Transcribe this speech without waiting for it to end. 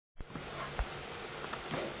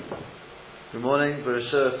Good morning,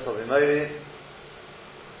 Bereshus Tovimori.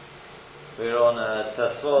 We're on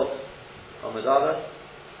Tesvot on Medavas,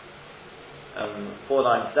 4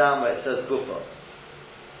 lines down where it says Gufa.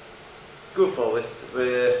 Gufa,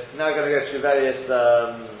 we're now going to go through various,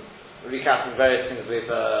 recapping various things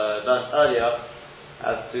we've done earlier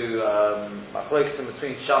as to machlokes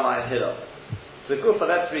between Shammai and Hillel. So Gufa,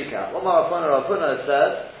 let's recap. What Rav Huna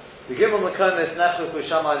says, the Gimel Mekomis Nechuk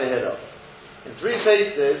Shammai and Hillel. In three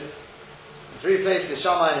places,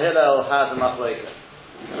 Shammai and Hillel had the machlokes.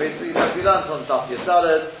 We learned from Taf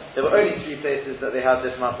Yesodot, there were only 3 places that they had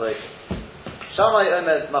this machlokes. Shammai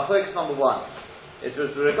Omer, machlokes number 1, it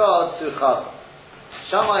was with regard to Chal.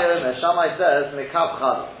 Shammai says, Mekav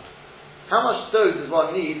Chal. How much dough does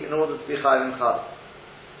one need in order to be Chayv in Chal?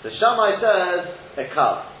 So Shammai says, a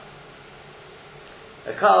kav.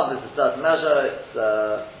 A kav is a certain measure, it's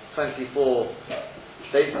 24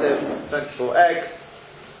 dates, 24 eggs,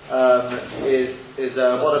 is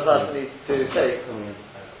what a person needs to take.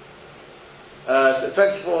 So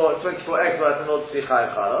 24 eggs worth in order to be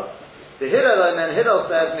Chayav Challah. The Hillel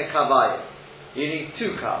says Mekavai. You need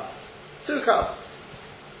 2 calves. 2 calves.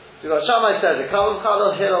 So you've got Shammai says a kav of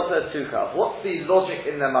Challah, Hillel says 2 calves. What's the logic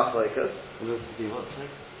in their machlokes? Chayav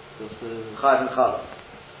and Challah.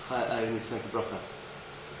 You need to make a bracha.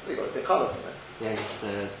 You've got to take Challah from it. Yeah, you need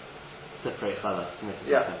to separate Challah to make a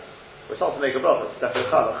bracha. Yeah. It's not to make a bracha, it's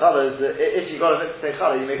separate challah. Challah is, if you've got to say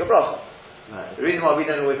challah, you make a bracha. Right. The reason why we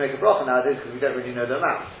don't always make a bracha nowadays is because we don't really know the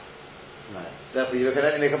amount. Right. Therefore, you can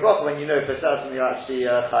only make a bracha when you know for certain you're actually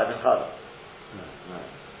chayav in challah. Right.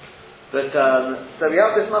 But so we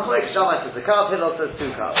have this machlok. Shammai says the kav, Hillel says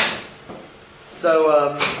 2 calves. So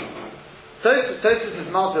Tosfos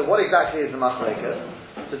is answer. What exactly is the machlok?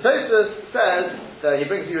 So Tosfos says that he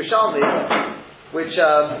brings the Yerushalmi, which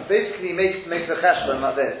basically makes the cheshbon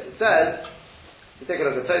like this. It says, you take a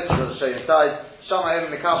look at Tosfos, I'll show you inside.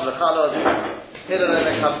 Shammai mekav lechalot, Hillel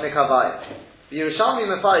mekavai. The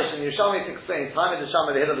Yerushalmi mefarish, and Yerushalmi explains time is the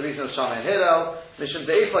Shammai, the Hillel, the reason of Shammai and Hillel. Mishum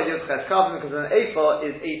de'efa yud ches kav, because an efa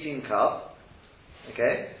is 18 kav.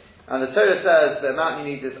 Okay, and the Torah says the amount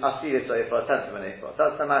you need is asiris efa, a tenth of an efa.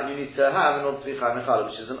 That's the amount you need to have in order to be chayv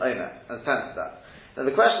mechalot, which is an omer, and a tenth of that. Now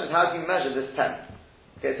the question is, how do you measure this tenth?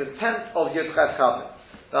 Okay, it's a tenth of Yud Ches Kavim.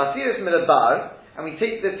 The Asiris Midabar, and we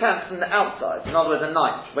take the tenth from the outside, in other words, a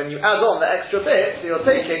ninth. When you add on the extra bit, so you're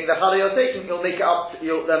taking, the challah you're taking, you'll make it up,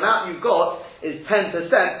 the amount you've got is 10%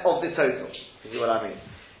 of the total. You see what I mean?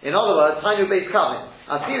 In other words, Hainu Beis Kavim.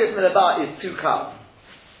 Asiris Midabar is 2 kav.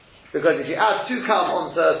 Because if you add 2 kav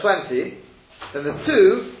onto 20, then the 2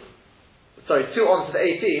 onto the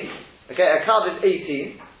 18, okay, a kav is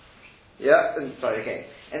 18,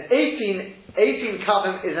 and 18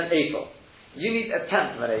 kavim is an ephah. You need a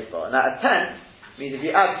tenth of an ephah. Now a tenth means if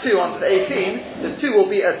you add 2 onto the 18, the 2 will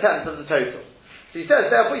be a tenth of the total. So he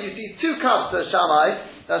says, therefore you see 2 kavs to Shammai,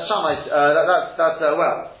 that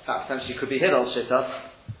potentially could be Hillel's shitta.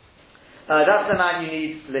 That's the amount you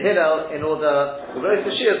need for the Hillel in order, that's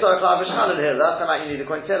the amount you need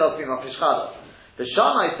according to Hillel to be Mafish Challah. The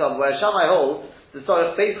Shammai side, where Shammai holds, the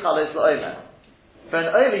Tzorech Beis Challah is L'Omer. For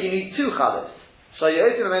an Omer you need 2 Challas. So you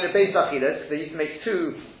open them in a base achilas, they used to make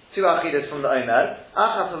two achilas from the Omer.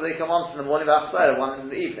 Achas so they come once in the morning, one in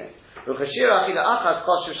the evening. And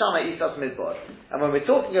when we're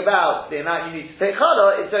talking about the amount you need to take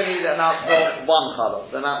challah, it's only the amount for 1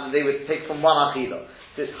 challah, the amount that they would take from 1 achila.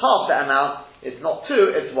 So it's half that amount, it's not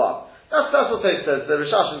 2, it's 1. That's what Tosfos says. The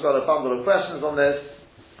Rishash has got a bundle of questions on this.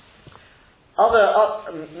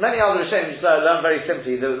 Many other Rishonim learn very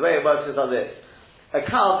simply. The way it works is like this. A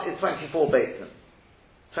kav is 24 basin.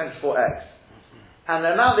 24 eggs. And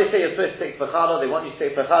the amount they say you're supposed to take for challah, they want you to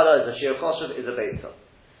take for challah, is a shiur kosher, is a beitza.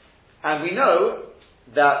 And we know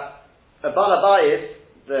that a balabayis,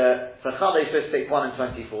 for challah is supposed to take 1 in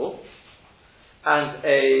 24, and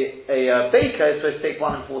a baker is supposed to take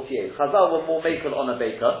 1 in 48. Chazal were more makel on a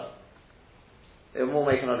baker. They were more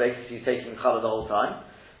makel on a baker because he's taking challah the whole time.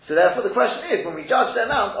 So therefore the question is, when we judge the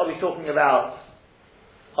amount, are we talking about,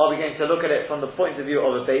 are we going to look at it from the point of view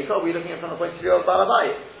of a baker, or are we looking at it from the point of view of a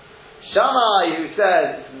balabayis? Shammai, who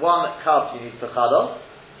says 1 cup you need for challah,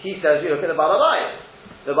 he says we look at the balabayis.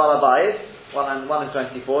 The balabayis, 1 in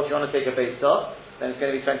 24. If you want to take a beitzah, then it's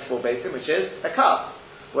going to be 24 beitzah, which is a cup.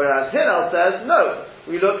 Whereas Hillel says no.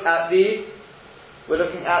 We want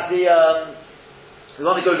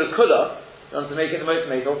to go to kula. We want to make it the most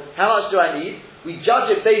makel. How much do I need? We judge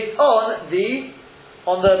it based on the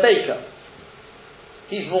baker.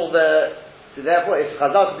 He's more so therefore, if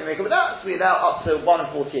Chazal could be making with that, so we allow up to 1 in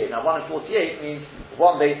 48. Now, 1 in 48 means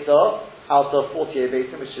 1 beitzah out of 48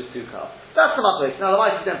 beitzah, which is 2 calves. That's the machlokes. Now, the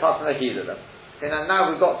Ma'aseh don't pass on either of them. Okay, now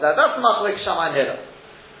we've got to that. That's the Machlek Shammai and Hillel.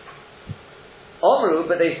 Omru,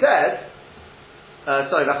 but they said, the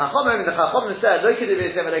Chachomim said, Lo Kedivir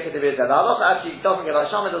Zeh, Lo Kedivir Zeh. The halacha actually doesn't get like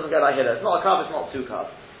Shammai, doesn't get like Hillel. It's not a kav, it's not 2 kav.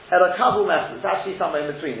 Ela kavu method. It's actually somewhere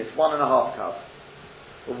in between. It's 1.5 kav.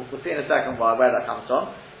 We'll see in a second where that comes from.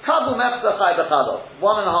 Kavu method chai b'chadov.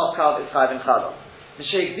 1.5 kav is chai b'chadov. The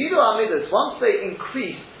sheikdidu amidas, once they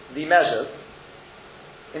increased the measures,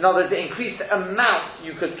 in other words, they increased the amount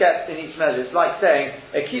you could get in each measure. It's like saying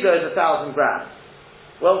a kilo is 1,000 grams.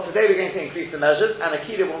 Well, today we're going to increase the measures, and a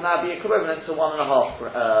kilo will now be equivalent to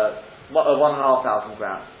 1,500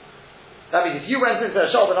 grams. That means if you went into a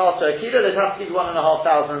shop and asked for a kilo, they'd have to give you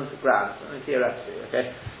 1,500 grams. I mean, theoretically,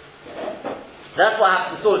 okay? That's what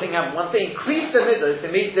happened. The sort of thing happened. Once they increased the middles, they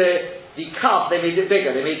made the cup, they made it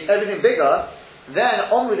bigger, they made everything bigger. Then,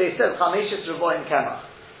 onward they said, Chameshis Revoin Kemach.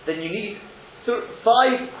 Then you need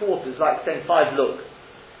 5 quarters, like saying 5 lug.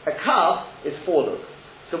 A cup is 4 lug.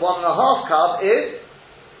 So 1.5 cup is,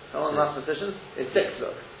 someone mathematicians, is 6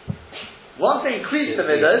 lug. Once they increased the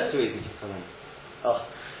middles,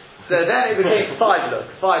 so then it became 5 lug.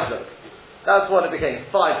 5 lug. That's what it became.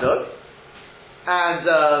 5 lug. And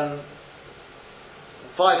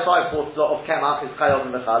 5 quarters of kemach is chayov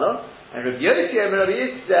and mechalon. And Rabbi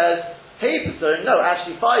Yossi says, hey, no,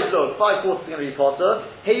 actually 5 lug, 5 quarters is going to be potter.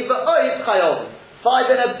 Hey, v'oy chayov.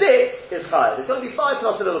 5 and a bit is chayav. It's going to be 5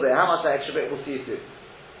 plus a little bit. How much that extra bit we'll see soon.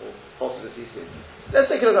 Or possibly see soon. Let's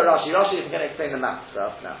take a look at Rashi. Rashi is going to explain the math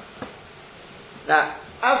stuff now. Now,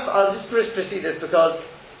 I'll just proceed this because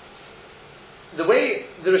the way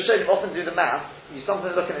the Rishonim often do the math, you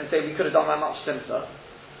sometimes look at it and say, we could have done that much simpler.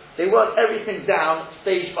 They work everything down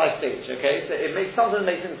stage by stage, okay? So it sometimes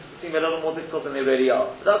makes things seem a little more difficult than they really are.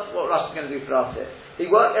 But that's what Rashi is going to do for us here. They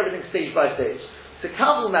work everything stage by stage. So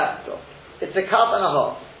kav u'mechto, it's a kav and a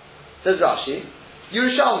half. Says Rashi,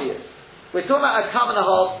 Yerushalmius. We're talking about a kav and a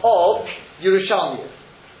half of Yerushalmius.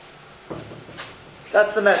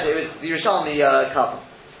 That's the measure. It was the Yerushalmi kav.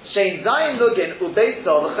 Shein Zayin Lugin Ubeitza,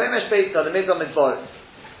 the Chomesh Beitza, the Midbar Midbar,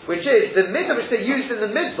 which is the Midbar which they used in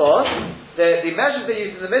the Midbar, the measures they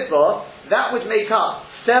used in the Midbar, that would make up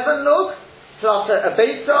 7 lug plus a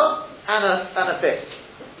Beitza and a fifth.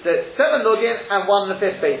 So 7 lugin and 1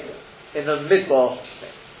 1/5 Beitza in the Midbar.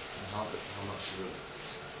 How much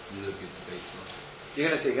lug is the Beitza?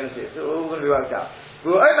 You're going to see. It's all going to be worked out.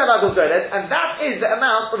 And that is the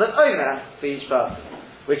amount of an Omer for each person,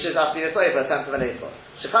 which is after the Sofer, a tenth of an Ephah.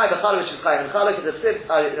 Shechai b'chala, which is Chai b'chala, because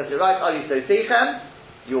that's the right, Ali so teichem,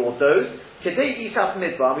 your dough, Kedei Isaf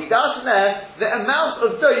Midbar, we dash in there the amount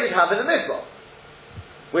of dough you'd have in the Midbar,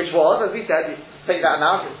 which was, as we said, you take that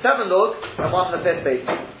amount, it's 7 lug and 1 1/5 basis.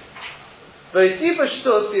 V'yisifa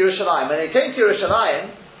shtus Yerushalayim, when they came to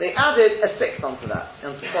Yerushalayim, they added a 6 onto that,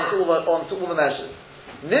 onto all the measures.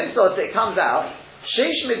 Nimsot, it comes out,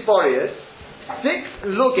 Sheish Midbarius,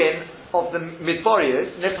 6 lugin of the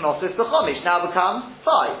Midbarius, Nifnosis B'chomish, now become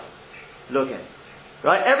 5 lugin.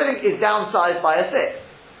 Right? Everything is downsized by a 6.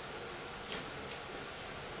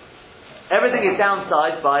 Everything is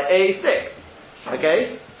downsized by a 6.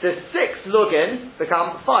 Okay? So 6 lugin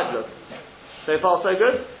become 5 lugin. So far, so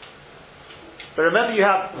good? But remember you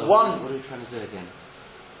have one... What are you trying to do again?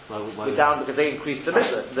 We're down because they increased the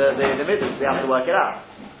middle. The middle, so they have to work it out.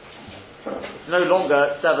 It's no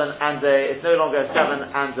longer 7 and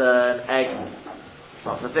an egg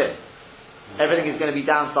plus a fifth. Everything is going to be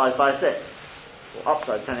downsized by 6. Or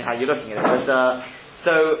upside, depending how you're looking at it. But,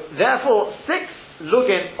 so, therefore, 6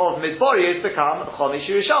 lugin of Midbarius become Chomish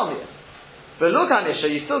Yerushalmius. But look Anisha,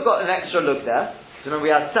 you still got an extra lug there. So remember we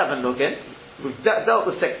had 7 lugin. We've dealt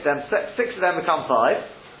with 6 of them. 6 of them become 5.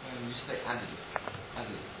 You say added a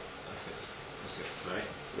 6, right?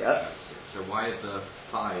 Yeah. So why is the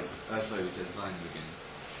 5? Sorry, we said 9 lugin.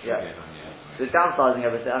 Yeah. So downsizing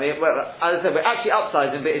everything. I mean, as I said, we're actually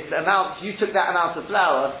upsizing, but it's the amount, you took that amount of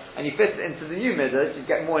flour and you fit it into the new midas, you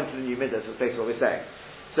get more into the new midas, that's basically what we're saying.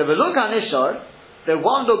 So the lug hanishar, the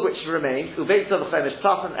one lug which remains, ubeitza v'chomesh,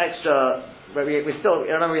 plus an extra, we still,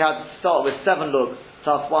 remember we had to start with 7 lug,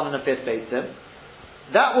 plus 1 1/5 beitzim.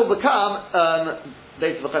 That will become,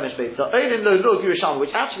 beitza v'chomesh beitza, oilin lo lug Yerushalmi,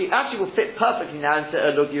 which actually will fit perfectly now into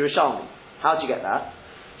a lug Yerushalmi. How do you get that?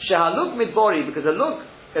 Shehalug midbori, because a lug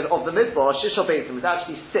of the midbar, Shishal Beitzim, is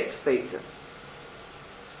actually 6 Beitzim.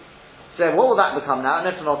 So what will that become now?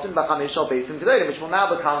 Nefanotim Bacham Yishal Beitzim Gedolim, which will now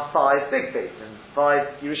become 5 big Beitzim,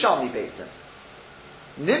 5 Yerushalmi Beitzim.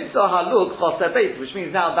 Nimsa Halug Choser Beitzim, which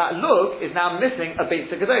means now that lug is now missing a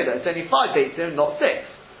Beitzim Gedolim. It's only 5 Beitzim, not 6.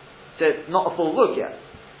 So it's not a full lug yet.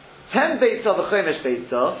 10 Beitzim of the Chomesh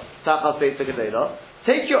Beitzim, Tachas Beitzim Gedolim.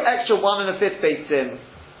 Take your extra 1 1/5 Beitzim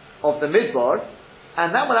of the midbar,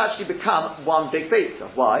 and that will actually become one big beta.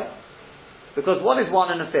 Why? Because what is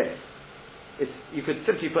 1 and a fifth? You could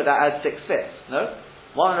simply put that as 6/5. No?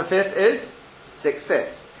 1 and a fifth is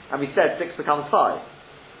 6/5. And we said 6 becomes 5.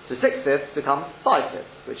 So 6/5 becomes 5/5,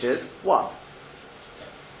 which is 1.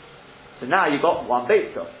 So now you've got 1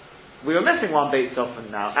 beta. We were missing 1 beta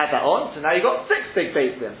from now. Add that on, so now you've got 6 big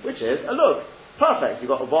beta, which is a lug. Perfect. You've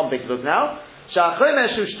got 1 big lug now.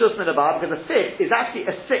 Because a fifth is actually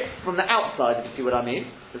a sixth from the outside, if you see what I mean.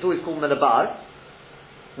 It's always called milabar.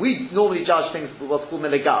 We normally judge things with what's called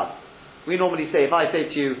milagab. We normally say, if I say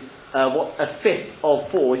to you, what a fifth of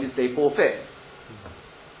 4, you'd say 4/5.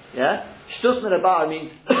 Yeah? Shtus milabar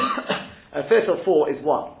means a fifth of 4 is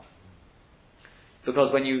 1.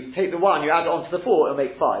 Because when you take the 1, you add it onto the 4, it'll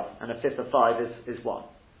make 5. And a fifth of 5 is 1.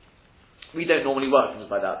 We don't normally work things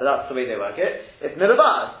like that, but that's the way they work it. It's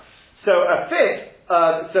milabar. So a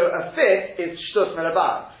fifth is shtus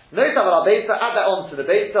melabar. Notice our beta, add that on to the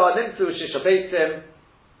beta, nimtu shisha beitim,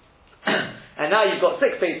 and now you've got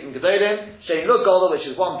 6 beitim gedolim, shein lug gola, which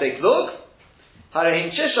is 1 big lug, harehin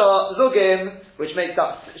shisha lugim, which makes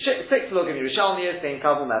up 6 lugim Yerushalmiyos, shein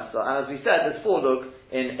kavu mefsa. And as we said, there's 4 lug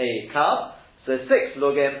in a kav, so 6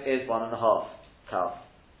 lugim is 1.5 kav.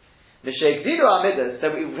 Mishek didu amidas, so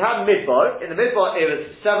we have midbar. In the midbar it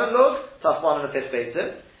was 7 lug plus 1 and a fifth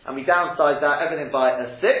beitim. And we downsize that everything by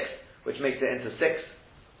a 6, which makes it into 6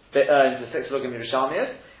 lugim Yerushalmiyos,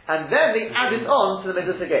 and then they add it on to the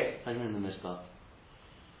middle again. I don't know in the midbar.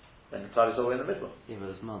 Then the cloud is all in the middle. Yeah, but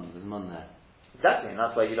there's mun there. Exactly, and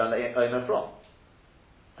that's where you learn the Omer from.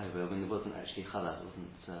 Oh, well, when there wasn't actually challah, it wasn't.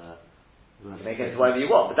 You make it into whatever you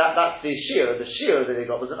want, but that's the shear. The shear that they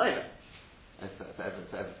got was an Omer. For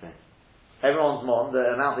everything. Everyone's mon,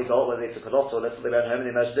 the amount they got, whether they took a lot or little, they went home and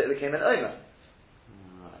they measured it, it became an Omer.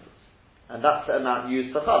 And that's the amount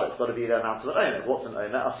used for challah. It's got to be the amount of an omer. What's an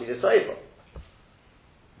omer? Asiris Sa'ifah.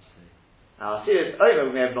 Now, Asiris Omer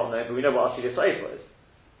we may have not known, but we know what Asiris Sa'ifah is.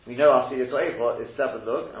 We know Asiris Sa'ifah is 7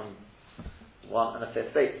 lug and 1 and a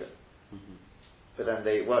fifth beta. Mm-hmm. But then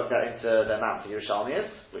they worked that into the amount for Yerushalmiyos,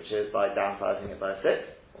 which is by downsizing it by 6,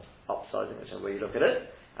 upsizing, whichever way you look at it,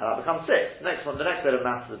 and that becomes 6. Next one, the next bit of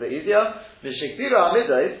math is a bit easier. Mishikbira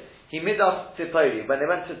Amidos, he midas Tipoli. When they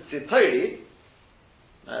went to Tipoli,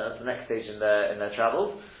 that's the next stage in their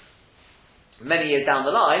travels. Many years down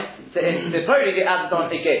the line, so in the Poli they added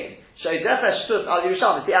on again. They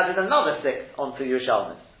added another 6 onto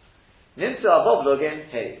Yerushalmis. Nimtu above lugin,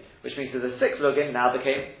 hey, which means that the 6 lugin now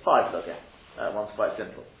became 5 lugin. One's quite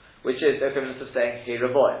simple. Which is the equivalent of saying, hey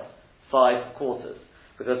Raboy, 5 quarters.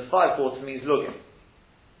 Because 5 quarters means lugin.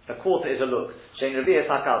 A quarter is a lug. Shein Revi'as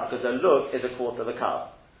hakal, because a lug is a quarter of a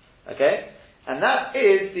cow. Okay? And that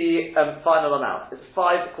is the final amount. It's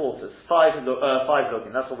 5 quarters, 5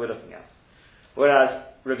 lugin. That's what we're looking at.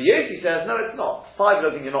 Whereas Rabbi Yossi says, no, it's not. 5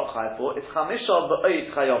 lugin you're not chayav for. It's chamisha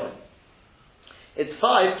v'oid chayovim. It's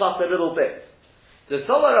 5 plus a little bit. The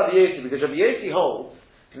Solar Rabbi Yossi, because Rabbi Yossi holds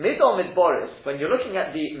midbar midboris. When you're looking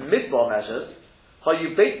at the midbar measures, how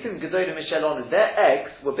you baked in gedolim mishelon, their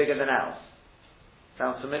eggs were bigger than ours.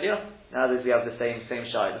 Sounds familiar? Nowadays we have the same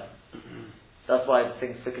shayla. That's why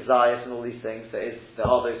things for Kazayas and all these things, there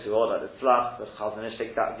are those who hold like the Tzlach, the Chazanish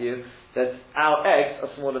take that view, that our eggs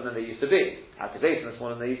are smaller than they used to be. Our Kazayas are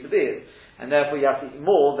smaller than they used to be. And therefore you have to eat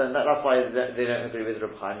more than that. That's why they don't agree with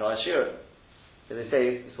Reb Chaim nor Ashira. So they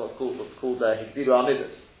say it's what's called Higdilu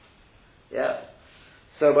Amidus. Yeah.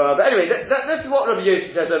 So, but anyway, this is what Rabbi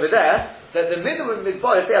Yossi says over there, that the minimum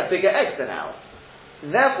midbar, they have bigger eggs than ours.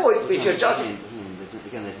 And therefore, if you're judging...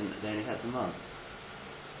 Again, they only had some months.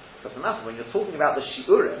 Doesn't matter. When you're talking about the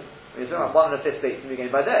shiurim, when you're talking about 1 and a fifth beitim, you're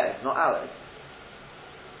going by theirs, not ours.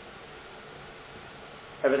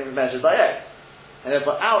 Everything is measured by eggs. And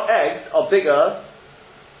therefore our eggs are bigger,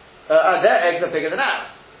 their eggs are bigger than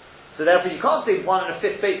ours. So therefore you can't say 1 and a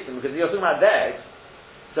fifth beitim, because you're talking about their eggs.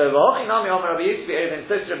 So V'hochinami Omer Rabbi Yossi Eruvin,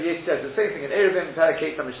 so Rabbi Yossi says the same thing in Eruvin,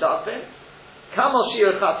 Perakei Tamishtatfin. Kamal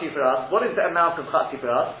Shir Chatzi for us, what is the amount of Chatzi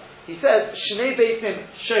for us? He says, Shnei Beitim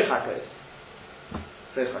Shochakos.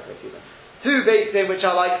 2 beitim which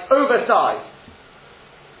are like oversized.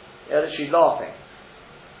 Yeah, literally laughing.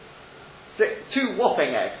 2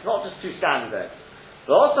 whopping eggs, not just 2 standard eggs.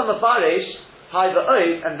 The Osam Mafarish, Hai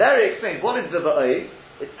Va'oid, and there he explains, what is the Va'oid?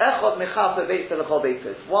 It's Echot Mechafa Beitza L'chol Beitza.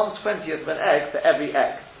 It's 1/20th of an egg for every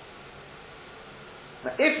egg.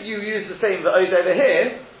 Now if you use the same Va'oid over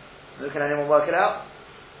here, can anyone work it out?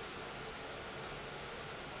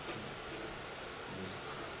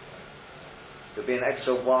 It would be an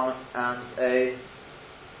extra 1 and a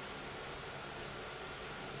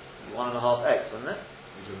 1.5 eggs, wouldn't it?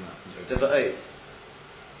 The Va'oid.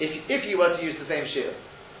 If you were to use the same shear.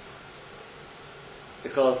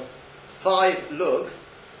 because 5 lugs,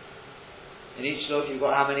 in each lug you've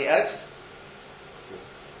got how many eggs?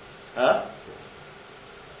 Huh?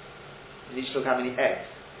 In each lug how many eggs?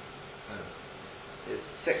 It's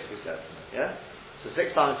 6 we said, yeah? So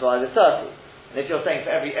 6 times 5 is 30. And if you're saying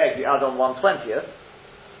for every egg you add on 1/20th, it's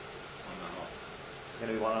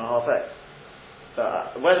going to be 1.5 eggs. So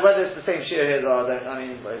whether it's the same shear here, or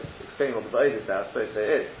it's explaining what the Ba'od is there, I suppose it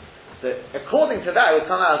is. So according to that, it would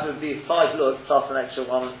come out, it would be 5 lugs plus an extra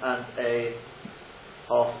 1.5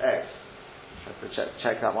 eggs. I have to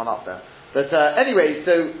check that one up there. But anyway,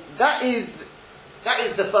 so that is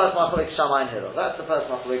the first machlokes Shammai and Hillel. That's the first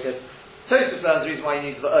machlokes. Tosfos learns the reason why you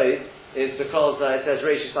need the Ba'od is because it says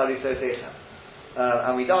Reish Salu Sosechem.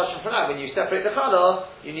 And we dash from that, when you separate the challah,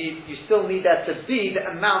 you still need there to be the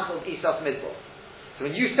amount of Isas Midbar. So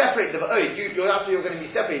when you separate the Ba'od, after you're going to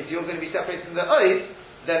be separated, you're going to be separating the Ba'od,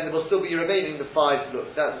 then there will still be remaining the 5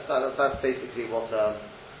 looks. That's basically what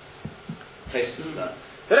Tosfos learns.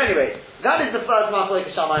 But anyway, that is the first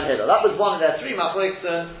machlokes Shammai and Hillel. That was one of their 3 machlokes,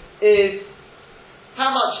 is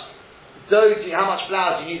how much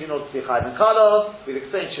flour do you need in order to be chayav and challah. We've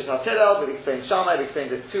explained Shitat Hillel, we've explained Shammai, we've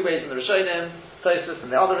explained it 2 ways in the Rishonim, Tosfos and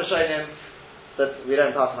the other Rishonim, but we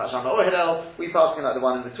don't pass on that Shammai or Hillel, we pass on that the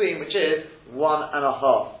one in between, which is 1.5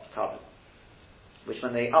 carbon. Which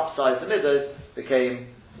when they upsized the middle became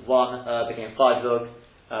 5 lug,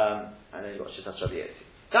 and then you've got Shitat Rabbi Yossi.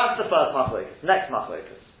 That's the first machlokes. Next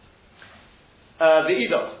machlokes. The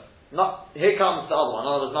Eidah. Here comes the other one,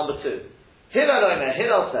 number 2.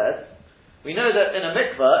 Hillel said, we know that in a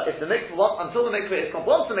mikveh, until the mikveh is complete,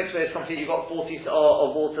 once the mikveh is complete, you've got 40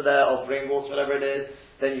 of water there, of rainwater, whatever it is,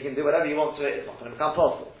 then you can do whatever you want to it, it's not going to become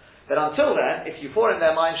possible. But until then, if you pour in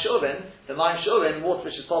there Mayim She'uvin, the Mayim She'uvin, water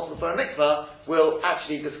which is possible for a mikveh, will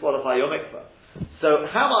actually disqualify your mikveh. So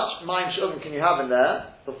how much Mayim She'uvin can you have in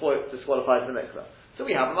there before it disqualifies the mikveh? So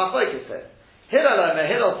we have a machlokes here.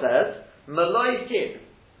 Hillel says, Malay hin,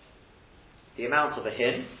 the amount of a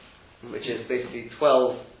hin, which is basically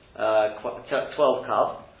 12 kav.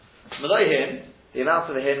 Malay hin, the amount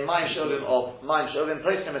of a hin, Mayim She'uvin,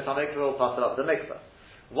 place him as a mikveh, will pass it up the mikveh.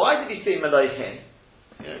 Why did he say Malay hin?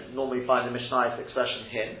 Normally find the Mishnah's expression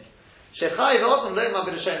hin. Shechayiv often learn my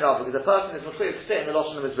b'Rishon Rabbah, because the person is mechuyev to say in the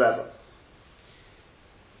lashon of his Rebbe.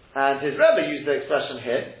 And his Rebbe used the expression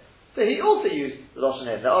hin, so he also used the lashon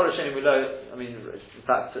hin. There are Rishonim who learn, in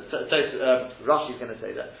fact, Rashi is going to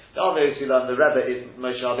say that. There are those who learn the Rebbe is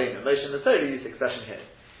Moshe Rabbeinu. Moshe and the Torah used the expression hin.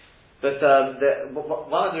 But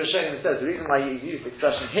one of the Rishonim says the reason why he used the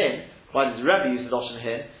expression hin, why does the Rebbe use the lashon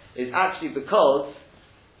hin, is actually because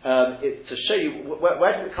to show you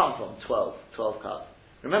where did it come from? 12 cars.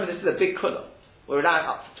 Remember, this is a big kula. We're allowing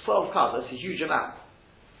up to 12 cars. That's a huge amount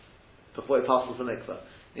before it passes the mikveh.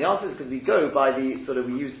 The answer is because we go by we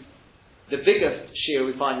use the biggest shear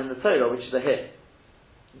we find in the Torah, which is a hin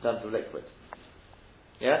in terms of liquid.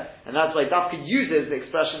 Yeah, and that's why Dafka uses the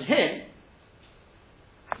expression hin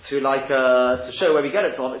to show where we get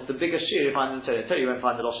it from. It's the biggest shear you find in the Torah. In the Torah you won't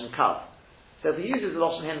find the lashon kav. So if he uses the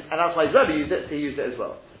lashon hin, and that's why his Rebbe used it, so he used it as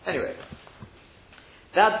well. Anyway,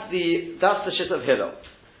 that's the shit of Hillel.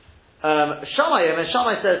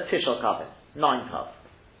 Shammai says tishal kavin, 9 kav.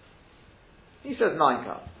 He says 9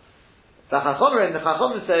 kav. The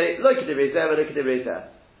Chachomim say lo k'divrei lo k'divrei,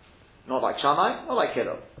 not like Shammai, not like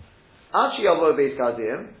Hillel. Achi yavo beis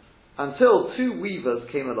gadim, until 2 weavers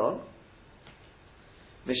came along.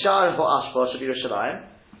 Mishar ho'ashpa shabi Yerushalayim.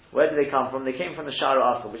 Where did they come from? They came from the Shara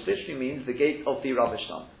Ashpa, which literally means the gate of the rubbish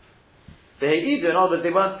dump. The Heidu, in other words, they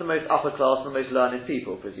weren't the most upper class, the most learned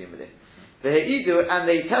people, presumably. The Heidu, and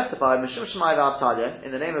they testified, Mishum Shemai v'Avtalion,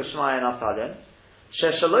 in the name of Shemai and Avtalion,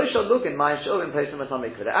 Sheshalosh lugin Mayim She'uvin placed them at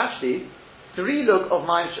mikveh. Actually, 3 lug of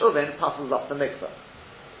Mayim She'uvin passes up the mikveh.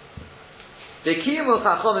 The Kiyimu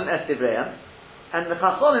Chachomim es Divreim, and the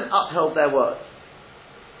Chachomim upheld their words.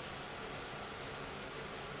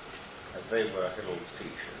 As they were Hillel's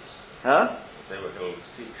teachers. Huh? They were Hillel's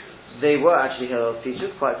teachers. They were actually Hillel's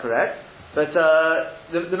teachers, quite correct. But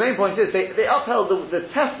the main point is they upheld the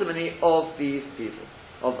testimony of these people,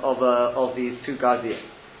 of these 2 Gaziim.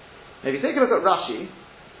 Now if you take a look at Rashi,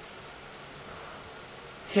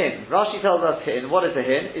 hin. Rashi tells us hin. What is a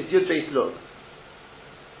hin? It's Yud Beis Lug.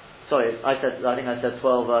 Sorry, I think I said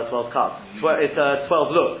 12 cups. It's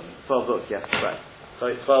 12 lug. 12 lug, yes, right.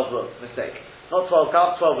 Sorry, 12 lug, mistake. Not 12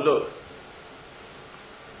 cups, 12 lug.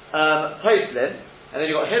 Postlin, and then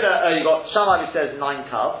you've got Shammai which says 9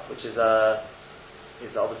 cup, which is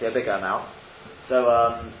obviously a bigger amount. So,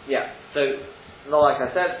 so, not like I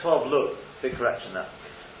said, 12 lug, big correction there.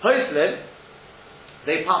 Postlin,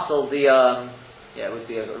 they passed the, it would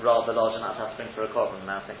be a rather large amount to have to bring for a korban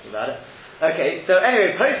now, thinking about it. Okay, so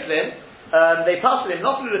anyway, Poslim, they pass him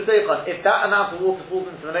not through the Seichon if that amount of water falls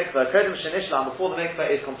into the mikveh, Kodim Shenishlam, before the mikveh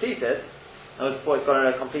is completed, before it's got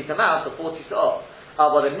a complete amount, the 40 sa'ah.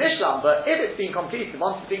 But in Nishlam, but if it's been completed,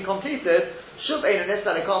 once it's been completed, Shuv Ein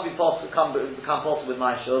Nishlam, it can't become possible with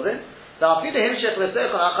my Shuvin. Even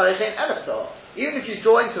if you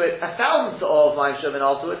draw into it 1,000 of my Shuvin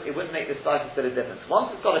afterwards, it wouldn't make the slightest bit of difference.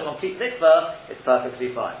 Once it's got a complete mikveh, it's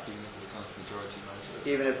perfectly fine.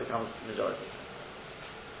 Even if it becomes majority.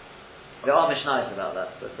 There are Mishnayos about that,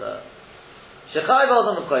 but Shechai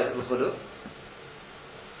V'Adam L'Chulu.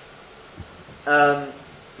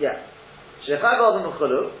 Yeah. Shechai V'Adam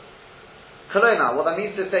L'Chulu. Koloma, what that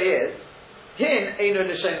means to say is, Hin Einu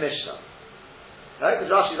L'Shem Mishnah. Right?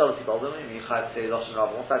 Because Rashi's obviously bold, I mean, you can't say Lashon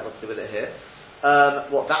Rav, what's that got to do with it here?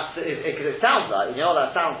 What that's, because it sounds like, you know what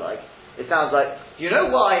that sounds like? It sounds like, you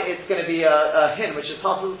know why it's going to be a hin which is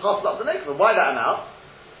passed up the mikveh? Why that amount?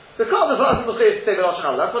 Because the person will say Lashon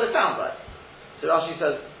Rav, that's what it sounds like. So Rashi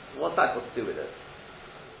says, what's that got to do with it?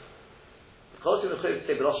 Because the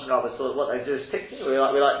say Lashon Rav is sort of what they do is pick, we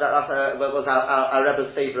like that, that was our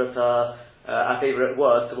Rebbe's favourite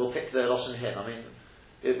word, so we'll pick the Lashon hin. I mean,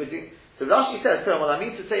 so Rashi says, so what I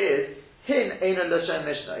mean to say is, hin eino l'shem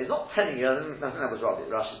mishnah. He's not telling you, I think that was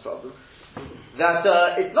Rashi's problem, that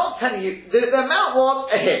it's not telling you, the amount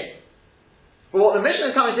was a hin. But what the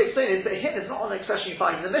Mishnah is coming to explain is that hin is not an expression you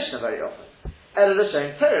find in the Mishnah very often. Ela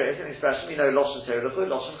l'shem Torah is an expression, we know Lashon Torah l'chud,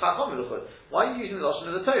 Lashon Chacham l'chud. Why are you using the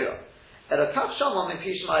Lashon of the Torah? Ela kach shamam in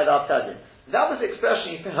pi Shemai L'Avtadim. That was the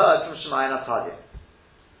expression you heard from Shemai and Avtadim.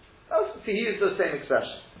 He used the same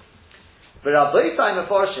expression. But Rabbi Yisai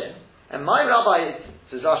Meforshin, and my rabbi,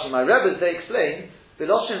 says Rashi, my Rebbes, they explain, the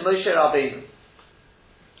Lashon Moshe Rabbeinu.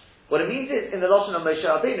 What it means is, in the Lashon of Moshe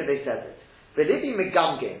Rabbeinu, they said it. V'libi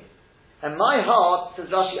megamgim. And my heart, says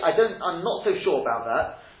Rashi, I'm not so sure about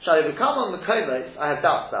that. Shall I become on Mekomos? I have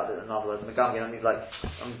doubts about it, in other words, megamgim, I mean, like,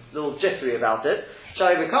 I'm a little jittery about it.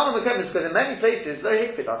 Shall I become on Mekomos? Because in many places, lo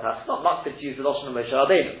hikpit atach, it's not makpid to use the Lashon of Moshe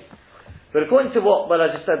Rabbeinu. But according to what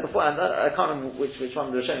I just said before, and I can't remember which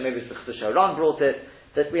one of the Rishonim, maybe it's the Sharon brought it,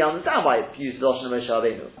 that we understand why it used the Lashon of Moshe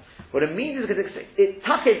Rabbeinu. What it means is because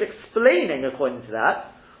Taka is explaining, according to that,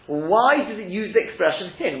 why does it use the expression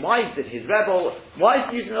hin? Why is it his rebel? Why is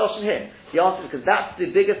it using the Lashon hin? The answer is because that's the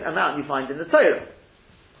biggest amount you find in the Torah.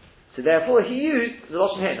 So therefore he used the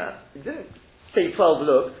Lashon hin. He didn't say 12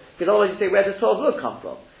 lug, because otherwise you say, where does 12 lug come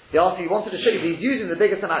from? The answer he wanted to show you, he's using the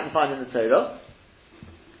biggest amount you find in the Torah.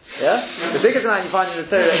 Yeah? The biggest amount you find in the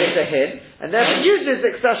Torah is a hin, and therefore he uses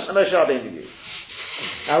the expression that Moshe Rabbeinu used.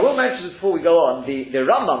 Now I will mention this before we go on, the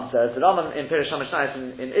Rambam says, the Rambam in Pirush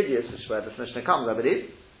HaMishnayos in Idios, which is where this Mishnah comes, I believe,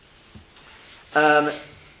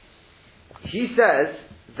 he says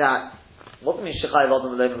that, what do you mean Shechai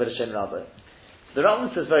V'Adam L'Leim V'Rashem Rabbi? The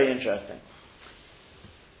Rambam says very interesting.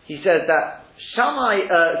 He says that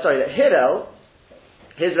that Hillel,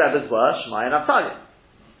 his rabbis were Shemai and Avtalim.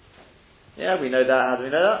 Yeah, we know that. How do we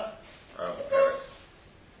know that?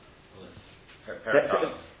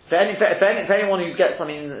 For anyone who gets, I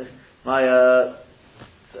mean, my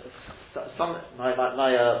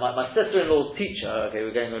sister-in-law's teacher, okay,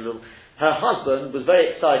 we're going a little, her husband was very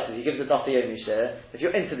excited. He gives a Daf Yomi share. If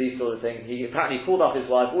you're into these sort of things, he apparently called up his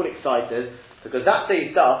wife, all excited, because that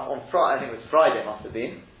day's Daf, on Friday, I think it was Friday, must have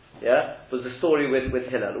been, yeah, was the story with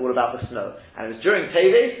Hillel, all about the snow. And it was during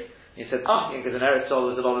Teves. He said, because in Eretz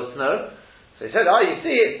Yisrael there was a lot of snow. So he said, you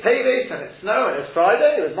see, it's Teves, and it's snow, and it's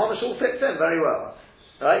Friday, it was Mamash all fits in very well.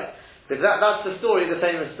 Right? Because that's the story, the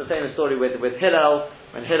famous story with Hillel.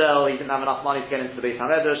 When Hillel, he didn't have enough money to get into the Beis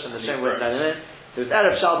HaMedrash, and the Shem wouldn't let him in. So it was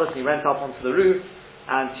Erev Shabbos, and he went up onto the roof,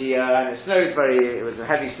 and and it snowed it was a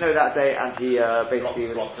heavy snow that day, and he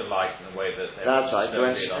basically blocked the light in the way that that's right. So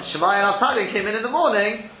when Shemai and Avtalim came in the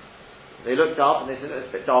morning, they looked up, and they said, it's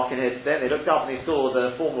a bit dark in here today. They looked up, and they saw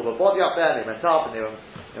the form of a body up there, and they went up, and they were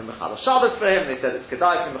Mechal Shabbos for him. They said it's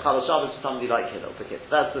Kedai from Mechal Shabbos for somebody like Hillel.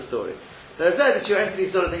 That's the story. So it says that you're into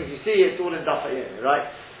these sort of things, you see it's all in Daf Yomi, right?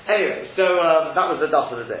 Anyway, so that was the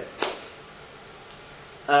Daf of the day.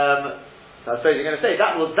 So I suppose you're going to say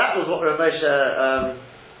that was what Ramosha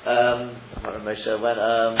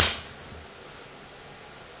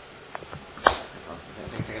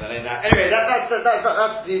Anyway, that's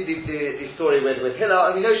the story with Hillel,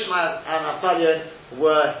 and we know Shemai and Avtalim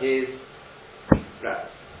were his rabbis.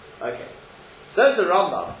 Okay, so there's the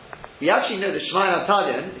Rambam. We actually know that Shemai and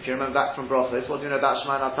Avtalim, if you remember back from Brothos, what do you know about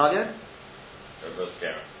Shemai and Avtalim? They're both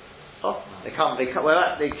Gerim. Oh, they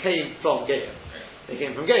came from Gerim. They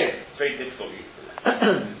came from Gerim. It's very difficult. It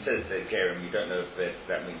says that Gerim, you don't know if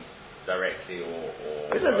that means directly or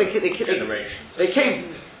generations. They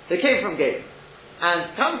came from Gerim.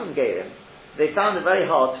 And come from Gerim, they found it very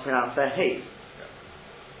hard to pronounce their hey.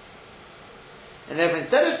 And therefore,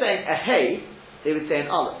 instead of saying a hey, they would say an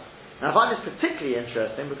aleph. Now, I find this particularly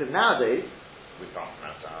interesting because nowadays we can't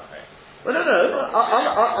pronounce our hey. Well, no.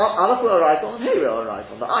 Aleph will write on, hey will write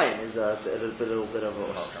on. The ayin is a little bit of a.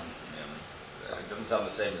 It doesn't sound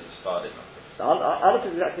the same as the Sephardic. So Aleph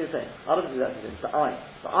is exactly the same. Aleph is exactly the same. It's the ayin.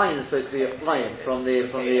 The ayin is supposed to be a flying from the.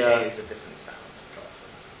 Hey is a different sound.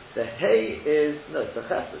 The hey is it's the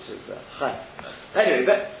ches which is chay. Anyway,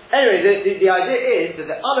 the idea is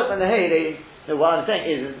that the Aleph and the hey, what I'm saying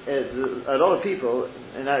is a lot of people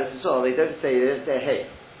in Eretz Yisrael they don't say hey.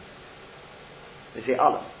 They say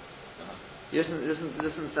Aleph. Listen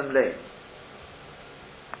to some lay.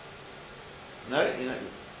 No,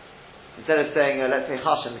 instead of saying let's say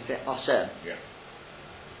Hashem, they say Hashem. Yeah.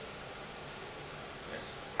 Yes.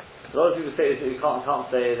 A lot of people say you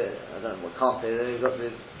can't say that. I don't know what can't say. They've got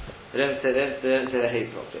this. They don't say the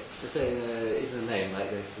hey project. Just say it's a name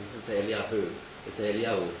like this. You can say Eliyahu. It's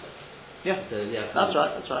Eliyahu. Yeah, that's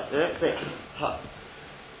right. They don't say ha.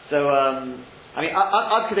 So I mean,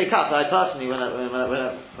 Ad Kedei Kach, I personally, when I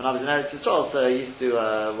was in Eretz Yisrael, so I used to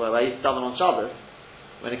daven on Shabbos.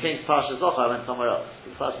 When it came to Parshas Zochar, I went somewhere else.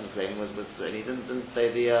 The person claiming was and he didn't say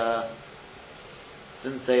the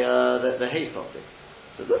hay properly.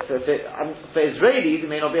 So look, for Israelis, it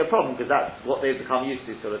may not be a problem because that's what they've become used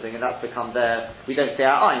to, sort of thing, and that's become their. We don't say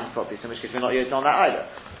our ayin properly, so in which case we're not using on that either.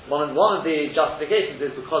 One of the justifications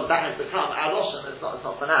is because that has become our loshen. It's not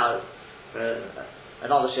for now.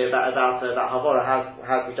 Another share about Havora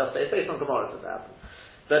how we just say it's based on Gemara to that.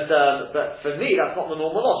 But for me that's not the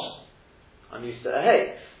normal loshen. I'm used to a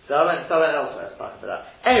hey. So I went elsewhere for that.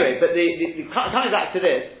 Anyway, but the coming back to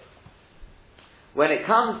this, when it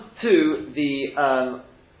comes to the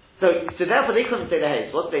so therefore they couldn't say the hey.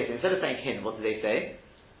 So what did they say? Instead of saying hin, what did they say?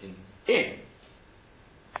 In.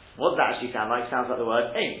 What does that actually sound like? It sounds like the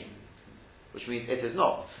word ein, which means it is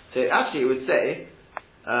not. So actually it would say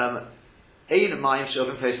ein mayim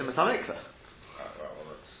shovim posem atamikva.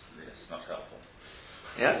 Well, that's not helpful.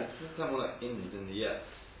 Yeah? It doesn't sound more like in than the yes.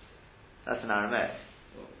 That's an Aramaic.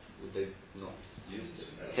 Well, would they not use it?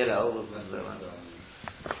 Hillel was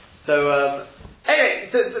so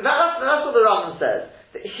anyway, so that's what the Rambam says.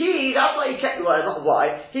 That's why he kept the word, not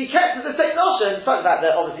why. He kept the same notion, despite the fact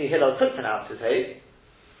that obviously Hillel could pronounce his hey.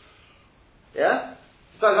 Yeah?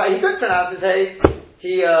 Despite the fact he could pronounce his hey,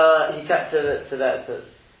 he kept to that.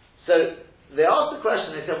 So they asked the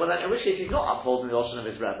question, they said, well then in which case he's not upholding the notion of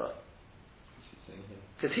his Rebbe.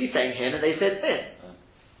 Because he's saying hin and they said in.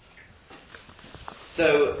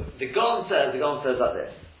 So the Gaon says like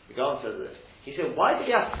this. He said, why did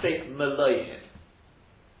he have to say Melohin?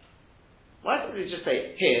 Why didn't he just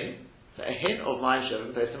say hin? So a hin of Mayim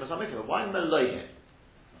Shovim Posem Atamikva. Why Melohin?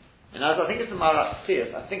 And as I think it's the Marat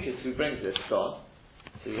Tzias, I think it's who brings this Gaon.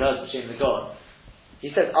 So he heard between the Gaon. He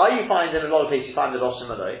says, are you finding in a lot of places you find the Loshem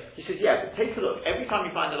Maloi? He says, yeah, but take a look. Every time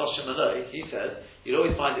you find the Loshem Maloi, he says, you'll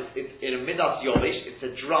always find it's in a Midas Yovish, it's a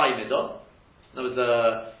dry Midah. That was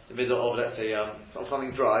the middle of, let's say,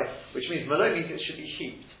 something dry, which means Maloi means it should be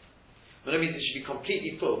heaped. Maloi means it should be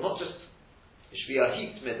completely full, not just, it should be a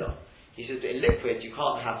heaped Midah. He says that in liquid you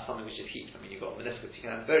can't have something which is heaped. I mean, you've got meniscus, you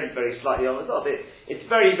can have very, very slightly on the top. It's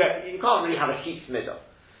very, very, you can't really have a heaped Midah.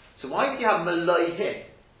 So why would you have Maloi here?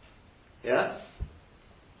 Yeah?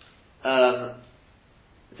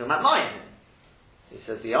 It's about mine. He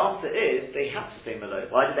says the answer is they have to say Maloi.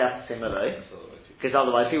 Why did they have to say Maloi? Because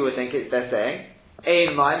otherwise people would think they're saying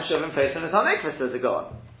Ein Mayim Shovim Posem Atamikva, says the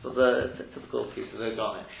Gaon. So the typical piece of the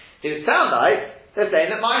Gaon. It would sound like they're saying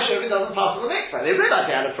that Mayim Shovim doesn't pass on the mikvah. They realised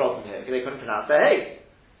they had a problem here because they couldn't pronounce their hey.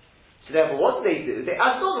 So therefore what do? They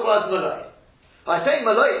added on the word Maloi. By saying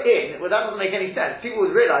Maloi in, well that doesn't make any sense. People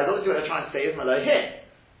would realise obviously what they're trying to say is Maloi hin.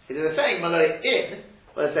 If they're saying Maloi in,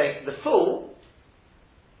 well, they're saying the full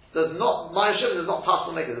does not, Mayim Shovim does not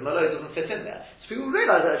pass on the mikvah. The Maloi doesn't fit in there. So people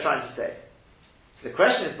realise what they're trying to say. So the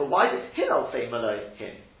question is, but why did Hillel say Maloi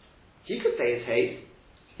hin? He could say his hey.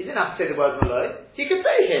 He didn't have to say the word Maloi. He could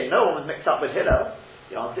say hin. No one was mixed up with Hillel.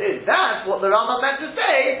 The answer is, that's what the Rambam meant to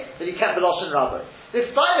say, that he kept the Loshen Rabbi.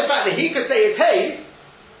 Despite the fact that he could say his hey,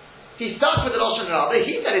 he stuck with the Loshen Rabbi.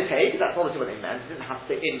 He said his hey, because that's obviously what they meant. He didn't have to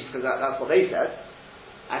say in, because that's what they said.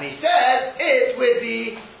 And he said it with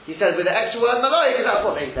the extra word Maloi, because that's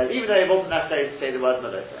what they said, even though it wasn't necessary to say the word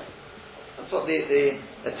Maloi. That's what the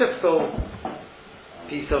typical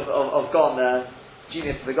piece of Gaon there,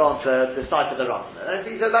 genius of the Gaon to decipher the Rambam.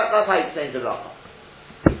 So that's how he explains the Rambam.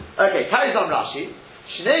 Okay, carries on Rashi.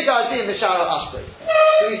 Shnei Gadim Mishara Ashbei.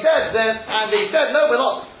 So he said then, and he said, no, we're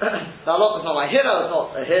not. The halach is not like Hillel, it's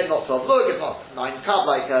not a hin, not 12 lug, it's not 9 kav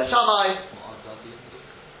like Shammai.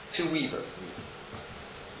 2 weavers.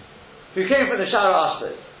 who came from the Shara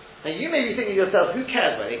Ashbaz. And you may be thinking to yourself, who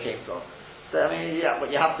cares where they came from? So, I mean, yeah,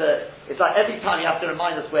 but you have to, it's like every time you have to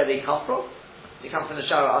remind us where they come from. They come from the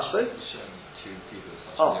Shara Ashbaz. Two people.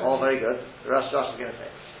 Oh, very good. The Rosh is going to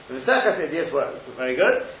say. The Mesechus Idiots were very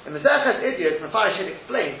good. The Mesechus Idiots, Mefarshim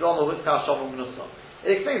explains Roma Hutzkar Shalom Menusa.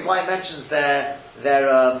 It explains why it mentions the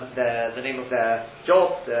name of their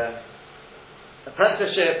job, their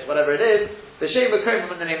apprenticeship, whatever it is. The Shem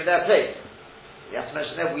Bakum from the name of their place. You have to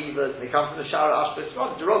mention their weavers. They come from the Shara Ashbaz. It's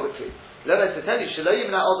rather derogatory. Let us tell you,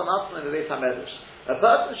 Shalayim Na Odom Atzman in the Beis HaMedrash. A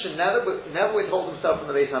person should never withhold himself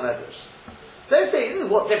from the Beis HaMedrash. Don't say,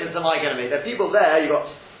 what difference am I going to make? There are people there.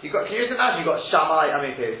 Can you just imagine? You've got Shammai. I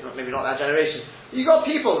mean, okay, it's maybe not that generation. You've got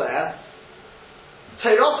people there.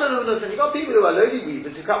 And you've got people who are lowly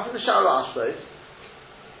weavers who come from the Shara Ashbaz.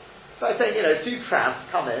 So I say, two tramps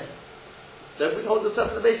come in. Don't withhold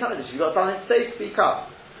yourself from the Beis HaMedrash. You've got something to say, speak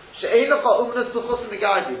up. Because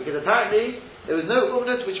apparently there was no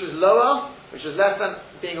umnus which was lower, which was less than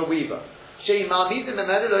being a weaver. We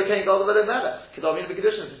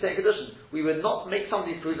would not make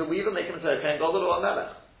somebody who's a weaver, make him into a Kohen Gadol or a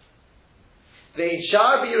Melech. The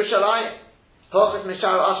Shar b'Yerushalayim,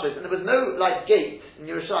 and there was no gate in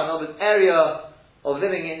Yerushalayim, no area of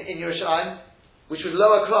living in Yerushalayim which was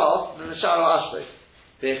lower class than the Shar Ashbaz.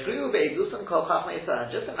 And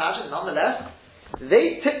just imagine, nonetheless,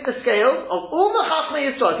 they tipped the scales of all the Chachmei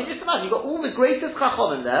Yisrael. Can you just imagine? You've got all the greatest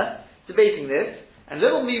Chacham in there debating this, and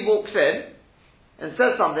little me walks in and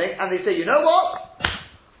says something, and they say, you know what?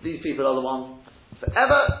 These people are the ones.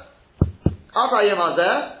 Forever, Atayim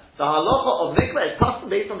Azeh, the halacha of mikveh is custom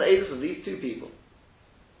based on the ages of these two people.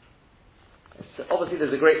 Obviously,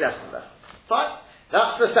 there's a great lesson there. Fine?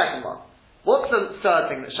 That's the second one. What's the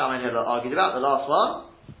third thing that Shammai and Hillel argued about? The last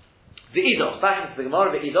one? The Idoch. Back into the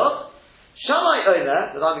Gemara, the Idoch. Shammai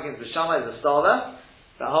Omer, the line begins with Shammai as a star there,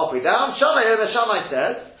 about halfway down. Shammai Omer, Shammai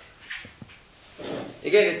says,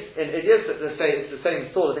 again, it's the same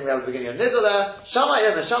sort of thing we have at the beginning of Nidl there. Shammai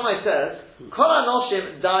Omer, Shammai says, Kol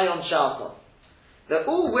HaNoshim Dayon Shaton. That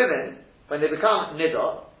all women, when they become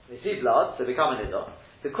Nidl, they see blood, so they become a Nidl.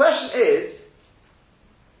 The question is,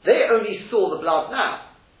 they only saw the blood now.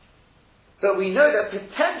 But we know that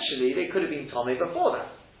potentially they could have been Tomei before that.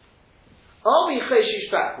 Are we cheshish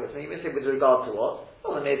backwards? Now you may say with regard to what?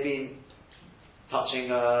 Well, they may have been touching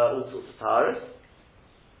all sorts of taharas.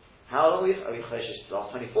 How long are we cheshish?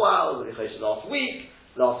 Last 24 hours? Are we cheshish last week?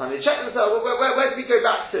 Last time they checked themselves? Where did we go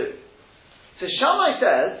back to? So Shammai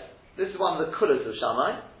says, this is one of the kulas of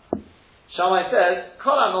Shammai. Shammai says,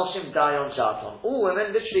 Kol HaNoshim Dayon Shaton. All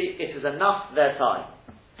women, literally, it is enough their time.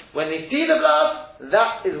 When they see the blood,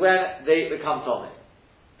 that is when they become Tomei.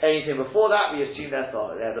 Anything before that, we assume they're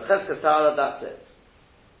sorry. They have the Cheskes Tara, that's it.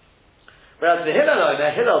 Whereas the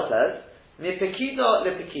Hillel says, Mipekido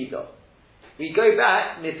lepekido. We go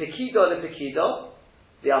back, Mipekido lepekido,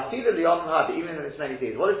 the Afilu Liyot Mahab, even if it's many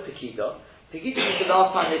days. What is Pekido? Pekido is the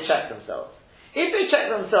last time they checked themselves. If they checked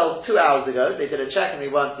themselves 2 hours ago, they did a check and they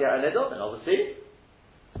weren't yet a Nidl, then obviously,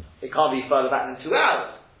 it can't be further back than 2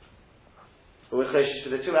 hours. But we're choshish for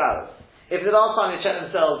the 2 hours. If the last time they checked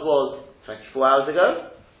themselves was 24 hours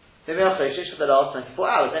ago, then we are choshish for the last 24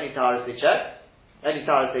 hours. Any taharas they check, any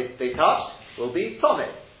taharas they touch, will be Tomei.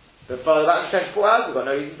 But further back than 24 hours, we've got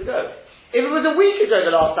no reason to go. If it was a week ago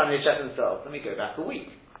the last time they checked themselves, then we go back a week.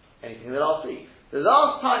 Anything in the last week. The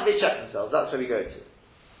last time they checked themselves, that's where we go to.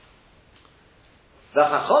 The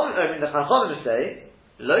Chachamim say,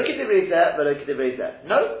 Lo k'divrei zeh v'lo k'divrei zeh.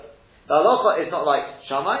 No, the halacha is not like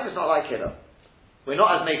Shammai, it's not like Hillel. We're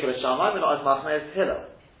not as makel as Shammai, we're not as machmei as Hillel.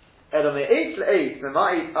 Elo me'etz le'etz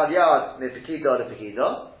mema'it ad yad me'pekido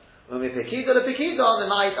le'pekido, u'me'pekido le'pekido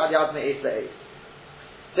mema'it ad yad me'etz le'etz.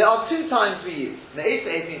 There are two times we use. Me'etz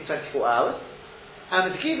le'etz means 24 hours,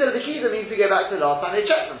 and me'pekido le'pekido means we go back to the last time they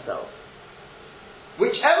checked themselves.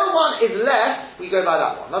 Whichever one is less, we go by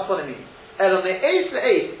that one. That's what it means.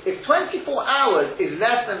 If 24 hours is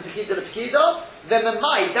less than Pekido to Pekido, then the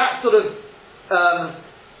Mai, that sort of,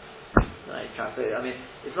 I can't say it, I mean,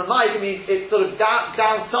 it's the Mai, it means it sort of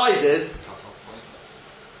downsizes,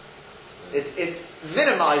 it's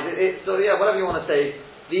minimizes, it's sort of, whatever you want to say,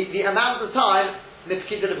 the amount of time, the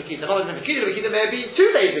Pekido to Pekido. Not only Pekido to Pekido may have been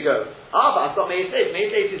 2 days ago. But I've got Meis Eis. Meis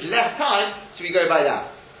Eis is less time, so we go by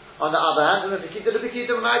that. On the other hand, the Pekido to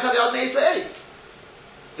Pekido, we might have the Meis Eis.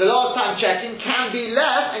 The last time checking can be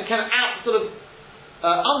less and can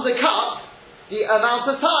undercut the amount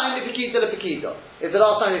of time the Pekido to Pekido. If the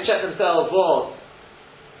last time they checked themselves was,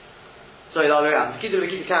 the other way around, Pekido to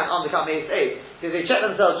Pekido can undercut Meis Eis. If they checked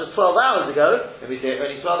themselves just 12 hours ago, then we say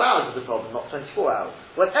only 12 hours is the problem, not 24 hours.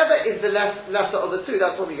 Whatever is the lesser of the two,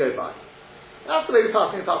 that's what we go by. That's the way we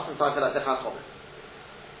pass in time for like the Chachomim.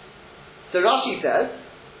 So Rashi says,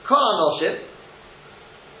 Kol Anoshim,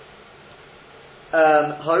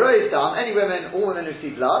 Haroiz Dam, any women, all women who see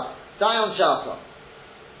blood, die on Shasa.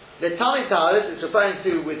 The Tami Taharis, it's referring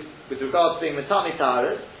to with regards to being the Tami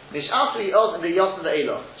Taharis, Nish'afri Oz and the Yotam the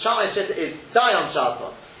Eloh. Shammai Shita is die on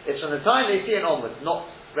Shasa. It's from the time they see it onwards, not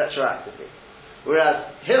retroactively. Whereas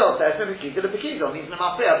Hillel says, Mepikita, the Pekida, means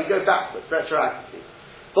Nemafreya, we go backwards, retroactively.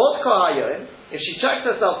 Bot Kohayoim, if she checked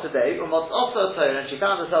herself today, Umot Ofta Torah, and she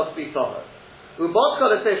found herself to be Toher, Ubot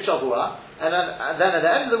Kolosef Shavua, and then at the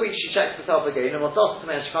end of the week she checks herself again, and Umot Ofta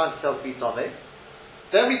Torah, and she finds herself to be Toher,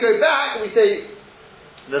 then we go back and we say,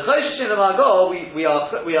 the Choshesh in the Magol, we are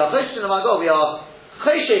Choshesh in the Magol, we are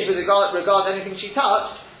Choshesh with regard to anything she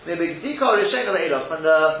touched, from the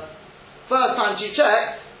first time she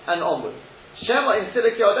checked and onwards. Shema in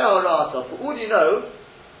Siliki Odeho Rasa, for all you know,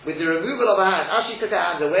 with the removal of her hand, as she took her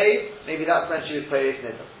hand away, maybe that's when she was Peiris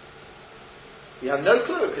Niddah. You have no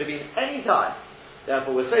clue, it could have been any time.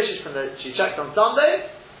 Therefore, with Choshesh she checked on Sunday,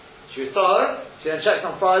 she was Torah, she then checked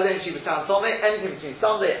on Friday and she was found Tomei, anything between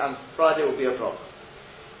Sunday and Friday will be a problem.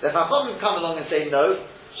 The Chachomim come along and say, no,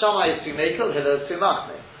 Shammai is too Mekel, Hillel is too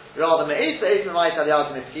Machne. Rather, Me'ez Be'ez Me'mayit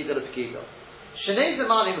Aliyad Me'Pekida L'Pekida. Shnei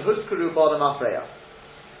Zemanim Huskuru B'Adam Afreya.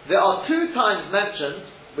 There are two times mentioned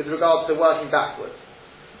with regards to working backwards.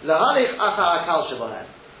 L'Halich Achar HaKal Shebahem.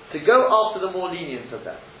 To go after the more lenient of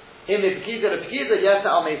them. In Me'Pekida L'Pekida Yesa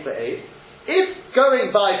Al Me'Pekida. If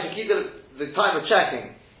going by Pekida, the time of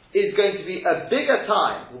checking, is going to be a bigger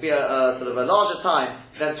time, will be a sort of a larger time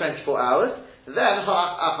than 24 hours, then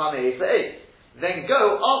then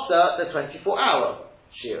go after the 24-hour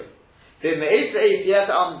shear. If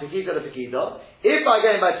by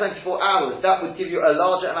going by 24 hours that would give you a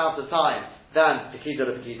larger amount of time than Pekida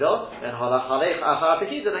the Pekida, then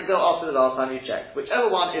then go after the last time you checked. Whichever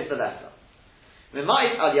one is the lesser.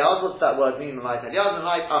 Memait aliyad, what's that word mean? Memait aliyad,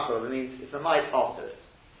 memait achor, it means it's memait after it.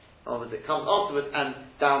 In other words, it comes afterwards and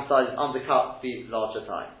downsizes, undercuts the larger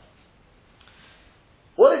time.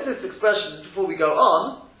 What is this expression, before we go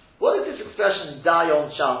on, what is this expression,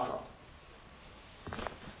 dayon shatan?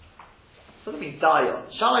 What does it mean,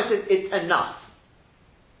 dayon? Shammai says it's enough.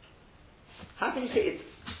 How can you say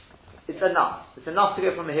it's enough? It's enough to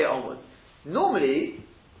go from here onwards. Normally,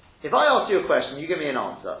 if I ask you a question, you give me an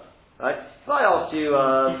answer, right? If I ask you,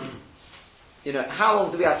 how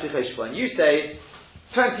long do we have to be choshesh for? And you say,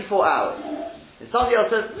 24 hours. And somebody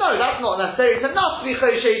else says, no, that's not necessary, it's enough to be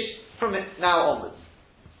choshesh from now onwards.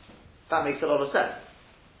 That makes a lot of sense.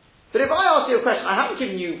 But if I ask you a question, I haven't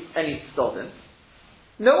given you any stolen,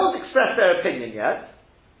 no one's expressed their opinion yet,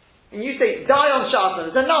 and you say, die on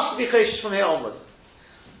Shatan, it's enough to be choshesh from here onwards.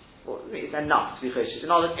 Well, it's enough to be choshesh.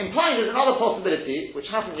 Implying there's another possibility,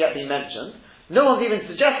 which hasn't yet been mentioned, no one's even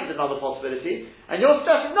suggested another possibility, and you're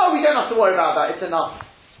suggesting, no, we don't have to worry about that, it's enough.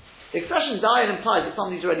 The expression die implies that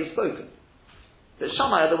somebody's already spoken. But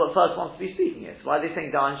Shammai are the first ones to be speaking it. Why are they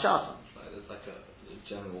saying die on Shatan? There's like a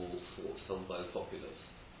general thought held by the populace.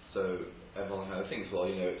 So everyone kind of thinks,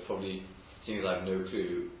 it probably seems I have no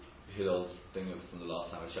clue Hillel's thing from the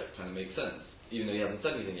last time I checked kind of makes sense. Even though he hasn't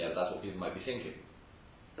said anything yet, that's what people might be thinking.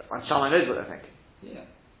 And Shammai knows what they're thinking. Yeah.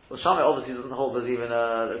 Well, Shammai obviously doesn't hold as even,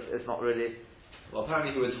 it's not really... Well,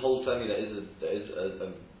 apparently he would hold firmly there is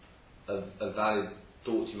a valid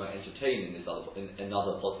thought you might entertain in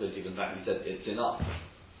another possibility, but in fact he said it's enough.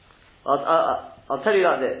 I'll tell you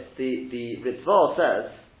like this. The Ritva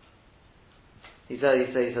says, he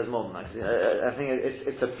says more than that. I think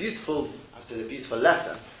it's a beautiful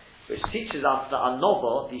lesson which teaches us that our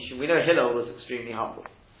novel, we know Hillel was extremely humble.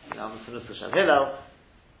 Hillel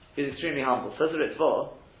is extremely humble. Says the Ritva,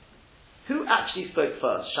 who actually spoke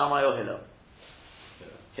first, Shammai or Hillel?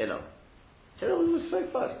 Hillel. Hillel always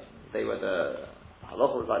spoke first. They were the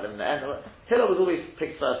halacha was like them in the end. Hillel was always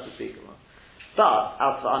picked first to speak. But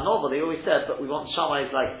as for our novel, they always said, but we want Shammai's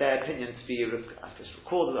their opinion to be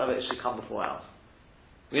recorded, whatever, it should come before ours.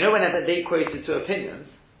 We know whenever they quoted two opinions,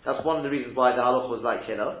 that's one of the reasons why the halacha was like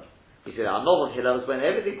Hillel. He said our novel Hillel is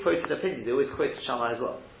whenever they quoted opinions, they always quoted Shammai as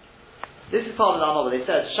well. This is part of our novel. They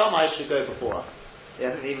said Shammai should go before us.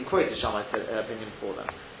 I think they even quoted Shammai's opinion before them.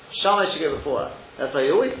 Shammai should go before us. That's why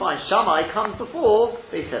you always find Shammai comes before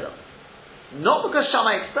Beis Hillel. Not because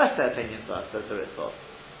Shammai expressed their opinion first, says the Ritva.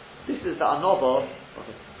 This is the Anobo.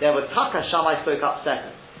 There were Taka, Shammai spoke up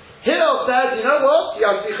second. Hillel says, you know what? You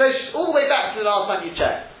have to be choshesh all the way back to the last time you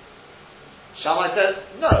checked. Shammai says,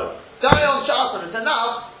 no. Die on Shatan, it's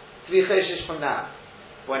enough to be choshesh from now.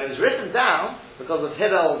 When it was written down, because of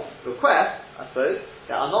Hillel's request, I suppose,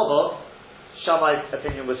 the Anobo, Shammai's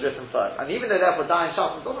opinion was written first. And even though therefore die on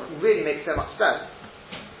Shatan doesn't really make so much sense,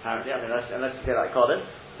 apparently, unless you get like Kodim.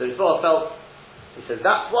 So Rizvah felt, he says,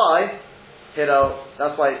 that's why,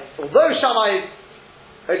 although Shammai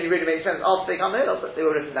only really makes sense after they come to Hillel, but they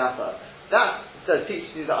were written down first. That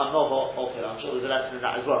teaches you that I'm not of Hillel. I'm sure there's a lesson in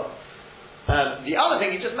that as well. The other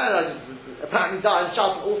thing he just mentioned, apparently Dayan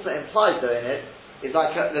Shalton also implies though in it, is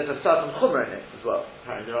like there's a certain chumrah in it as well.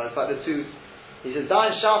 Apparently, right? It's like the two. He says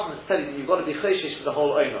Dayan Shalton is telling you that you've got to be choshish for the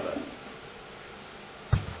whole own of it.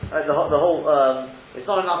 Right, the whole. It's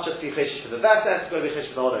not enough just to be choshish for the Vesses, you've got to be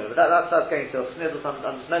choshish for the whole own. But that's going to a snizzle.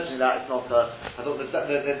 I'm just mentioning that. It's not. I thought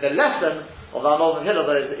the lesson of the Arnold and Hillel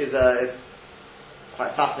is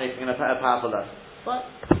quite fascinating and a powerful lesson. Right.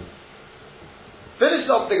 Finish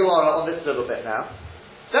off the Gemara on this little bit now.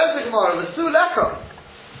 Says the Gemara, V'su Leko.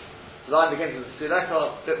 The line begins with V'su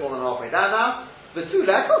Leko, a bit more than halfway down now. V'su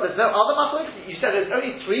Leko, there's no other machlokes. You said there's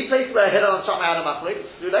only 3 places where Hillel and Shammai had a machlokes.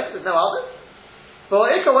 V'su Leko, there's no others.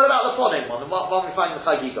 But Ika, what about the following one? The one we find in the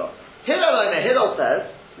Chagiga. Hillel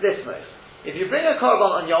says, this much. If you bring a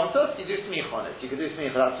korban on Yom Tov, you do smicha on it. You can do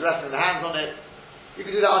smicha, that's resting the hands on it. You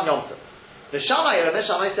can do that on Yom Tov. The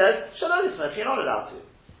Shammai says, Shalom, you're not allowed to.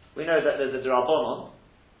 We know that there's a D'Rabbanan,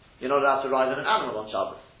 you're not allowed to ride on an animal on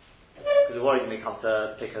Shabbos. Because we're worried you may come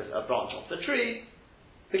to pick a branch off the tree.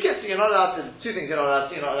 The kids, you're not allowed to, 2 things you're not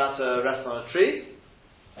allowed to, you're not allowed to rest on a tree.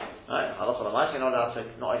 Right? Halacha l'maisa, you're not allowed to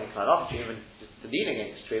not only climb up a tree, even just to lean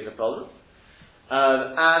against a tree is a problem.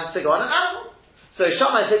 And to go on an animal. So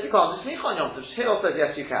Shammai says you can't do smicha on Yom Tov. Hillel says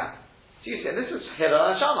yes you can. So you see, and this is Hillel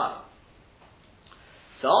and Shammai.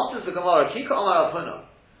 So answers the Gemara, Kika Omar Rav Huna.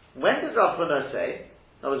 When did Rav Huna say?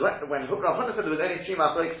 When Rav Huna said there was only 3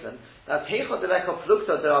 machlokes, that's Heichot Deleko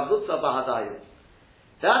Plukta Deragutza Bahadayu.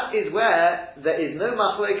 That is where there is no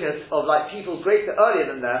machlokes of like people greater earlier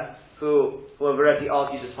than them who have already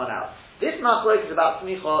argued this one out. This machlokes about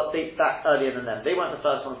Smicha dates back earlier than them. They weren't the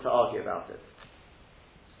first ones to argue about it.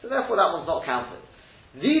 So therefore that one's not counted.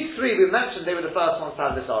 These 3 we mentioned, they were the first ones to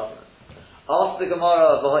have this argument. After the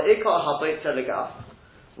Gemara,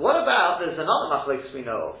 what about, there's another machlokes we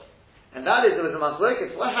know of, and that is there was a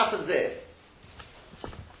machlokes. What happens if,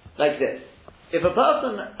 like this, if a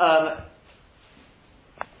person,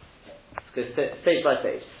 let's go stage by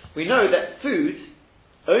stage. We know that food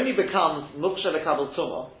only becomes muksha lekabel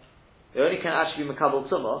tumah. It only can actually be mekabel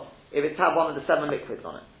tumah if it's had one of the 7 liquids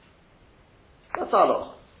on it. That's our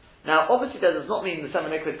law. Now, obviously, that does not mean the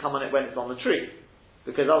 7 liquids come on it when it's on the tree,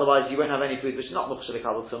 because otherwise you won't have any food which is not muksha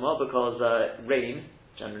lekabel tumah, because rain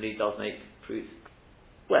generally does make fruit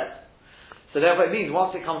wet. So therefore it means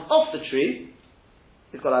once it comes off the tree,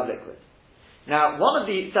 it's got to have liquid. Now, one of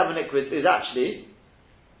the 7 liquids is actually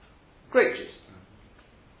grape juice.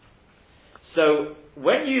 So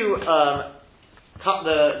when you cut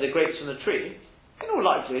the grapes from the tree, in all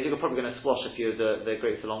likelihood you're probably going to squash a few of the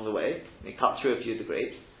grapes along the way. You cut through a few of the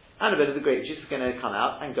grapes, and a bit of the grape juice is going to come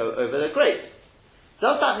out and go over the grapes.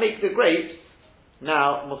 Does that make the grapes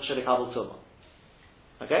now muksha lekabel tumah?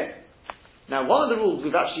 Okay? Now, one of the rules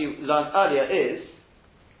we've actually learned earlier is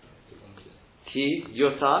ki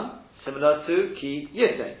yutan, similar to ki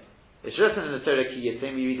yitin. It's written in the Torah ki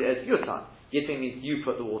yitin, we read it as yutan. Yitin means you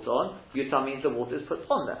put the water on, yutan means the water is put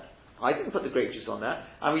on there. I didn't put the grape juice on there.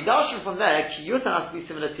 And we darshan from there, ki yutan has to be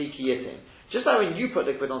similar to ki yitin. Just like when you put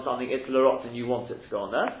liquid on something, it's l'rot and you want it to go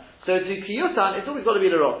on there. So to ki yutan, it's always got to be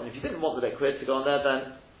l'rot. And if you didn't want the liquid to go on there,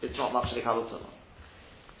 then it's not much lekabel tumah.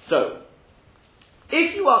 So,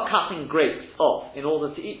 if you are cutting grapes off in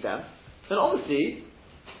order to eat them, then obviously,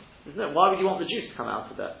 why would you want the juice to come out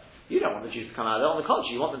of that? You don't want the juice to come out of there. On the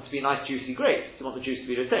contrary, you want them to be nice, juicy grapes. You want the juice to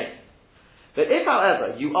be retained. But if,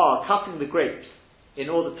 however, you are cutting the grapes in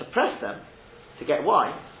order to press them to get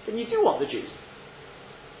wine, then you do want the juice.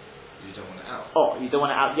 You don't want it out. Oh, you don't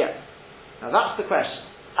want it out yet. Now that's the question.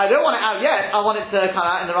 I don't want it out yet. I want it to come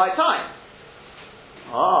out in the right time.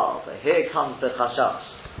 Oh, but here comes the chashash.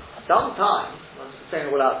 Sometimes, I'm just saying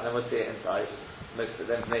it all out and then we'll see it inside. Most of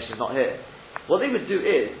the information is not here. What they would do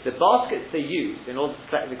is, the baskets they used in order to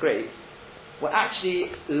collect the grapes were actually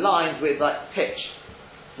lined with like pitch.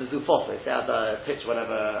 The zufofis, they had pitch,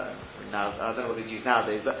 whatever, now, I don't know what they use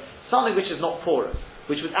nowadays, but something which is not porous,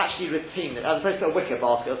 which would actually retain it, as opposed to a wicker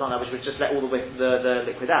basket or something which would just let all the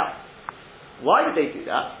liquid out. Why would they do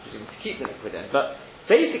that? Presumably to keep the liquid in. But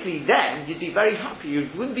basically then, you'd be very happy. You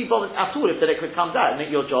wouldn't be bothered at all if the liquid comes out.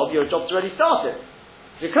 Make your job's already started.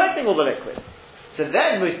 You're collecting all the liquid. So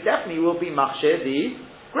then, most definitely will be machshir the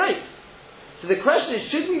grapes. So the question is,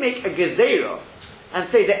 should we make a gezerah and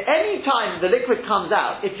say that any time the liquid comes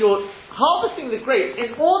out, if you're harvesting the grapes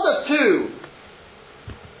in order to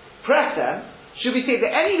press them, should we say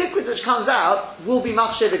that any liquid which comes out will be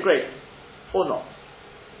machshir the grapes, or not?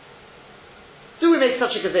 do we make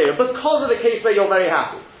such a gezerah because of the case where you're very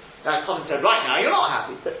happy? That comment said, right now you're not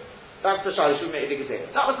happy. But that's the shalish who made the gezerah.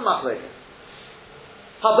 That was the machlokes.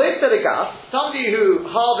 Habayt Gas, somebody who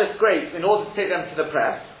harvests grapes in order to take them to the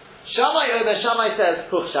press. Shammai says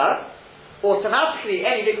Huchshar. Automatically,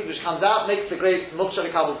 any liquid which comes out makes the grapes Mukhshar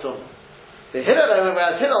Kabul Tumah. The Hillel,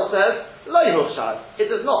 whereas Hillel says Lo Huchshar. It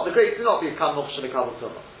does not. The grapes do not become Mukhshar Kabul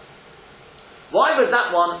Tumah. Why was that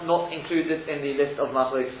one not included in the list of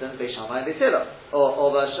machlokes and Beis Shammai and Beis Hillel?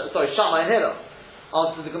 Shammai and Hillel.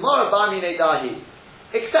 Answer the Gemara, Barmine Dahi.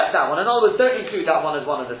 Except that one. In other words, don't include that one as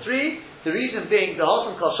one of the three. The reason being, the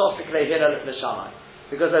Halton Kol Shofik Le Hillel Le Shammai.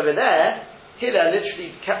 Because over there, Hillel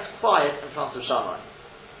literally kept quiet in front of Shammai.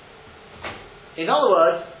 In other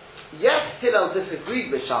words, yes, Hillel disagreed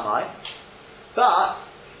with Shammai, but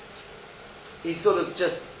he sort of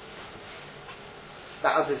just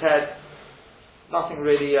bowed his head. Nothing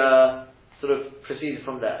really sort of proceeded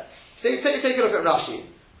from there. So take a look at Rashi.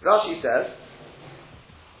 Rashi says,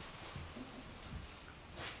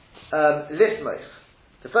 Lismoch.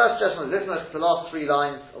 The first suggestion was Lismoch, the last three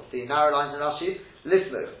lines of the narrow lines in Rashi.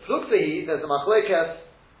 Lismoch. Pluktehi, there's a machlokes,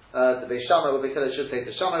 the Beis Shammai or Beis Hillel should say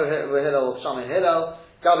the Shammai or Hillel or Shammai and Hillel.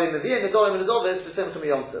 Gabi Mevi and Nedorim and Nedovis, the same to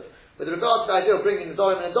Yom Tov. With regard to the idea of bringing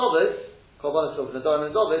Nedorim and Nedovis, Korbanos of Nedorim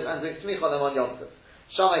and Nedovis, and doing Smicha on them on Yom Tov.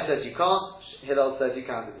 Shammai says you can't, Hillel says you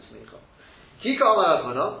can do the Smicha. Kika Amar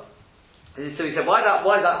Rabbuna. So he said, why is that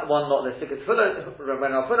one not listed? Because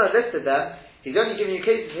when Rabbuna listed them, he's only giving you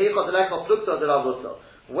cases where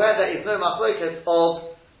there is no machlokes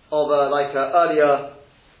of earlier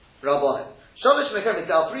Rabbanim. Shalish Mekem,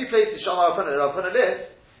 there are three places Shammai Rabbuna list.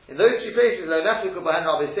 In those three places, their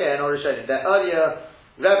earlier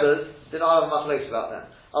Rebbes did not have machlokes about them.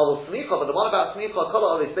 But the one about Smicha,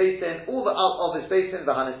 Kala of his basin, all the of his basin,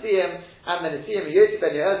 the Hanasiim, and the Nasiim, Yosef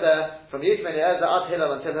ben Yehuda, from Yosef ben Yehuda at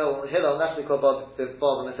Hillel until Hillel, Nafli Kobad, the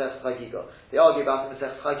Bab of Mesech Chagiga. They argue about the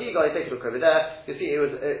Mesech Chagiga. You take a look over there. You see,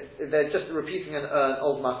 they're just repeating an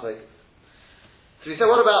old machlok. So we say,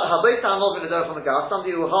 what about Habayt Ha'anov in the Derech on the Gas?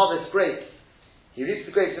 Somebody who harvests grapes. He reaps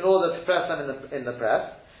the grapes in order to press them in the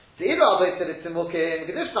press. The Ira Habayt said it's Timukim,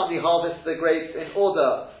 because if somebody harvests the grapes in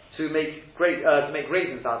order to make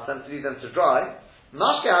raisins out of them, to leave them to dry, the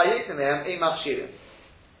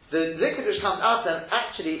liquid which comes out of them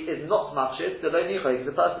actually is not machshir, the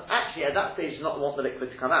person actually at that stage does not want the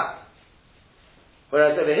liquid to come out.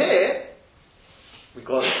 Whereas over here,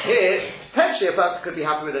 because here, potentially a person could be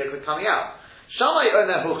happy with the liquid coming out. Shammai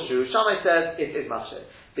Omer Huchshu, Shammai says it is machshir.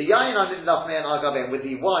 The yayin with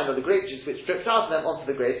the wine or the grape juice which drips out of them onto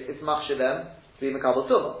the grapes, it's machshir them to be makabel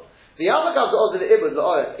tumah. The other goes also the ibud, the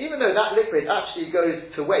oil, even though that liquid actually goes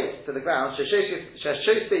to waste, to the ground, because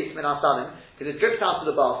it drips out of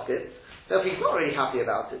the basket, therefore he's not really happy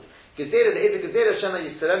about it. Maybe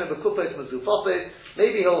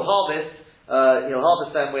he'll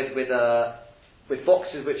harvest them with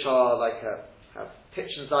boxes which are have pitch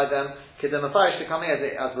inside them, as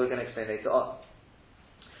we're going to explain later on.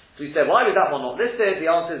 So we said, why was that one not listed? The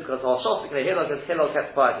answer is because Hillel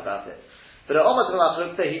kept quiet about it. But at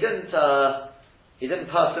Omer he didn't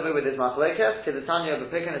persevere with his machlokes. To the Tanya of the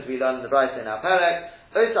Pikin, as we learn in the Brayta in our Perek,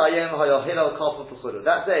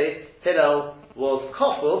 that day Hillel was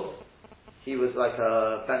kofuf. He was like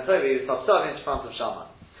a bent over. He was subservient in front of Shammai.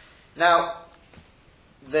 Now,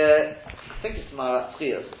 I think it's Marat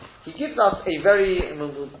Chiyos. He gives us a very.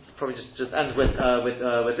 We'll probably just end with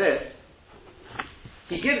this.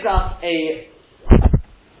 He gives us not a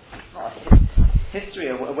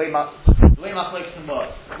history of the way machlokes can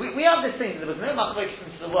work. We have this thing that there was no machlokes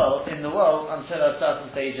in the world until a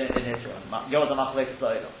certain stage in history. Yoda machlokes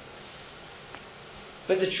lo'ila.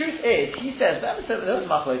 But the truth is, he says that there was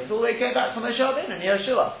machlokes all the way going back to Moshe Rabbeinu and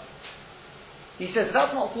Yehoshua. He says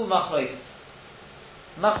that's not called machlokes.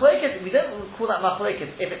 Machlokes, we don't call that machlokes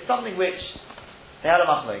if it's something which they had a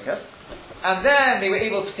machlokes, and then they were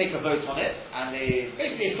able to take a vote on it, and they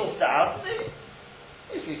basically sorted it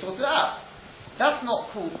out. That's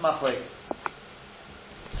not called machlokes.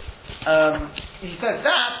 He says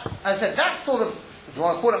that, and said that sort of, if you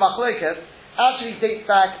want to call it machlokes, actually dates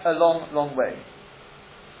back a long, long way.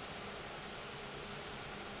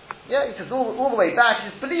 Yeah, he says all the way back.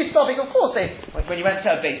 It's belief stopping, of course. When you went to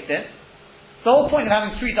a Beis Din, the whole point of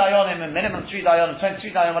having 3 dayanim, a minimum 3 dayanim,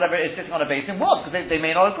 23 dayanim, whatever it is, sitting on a Beis Din was because they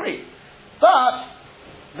may not agree. But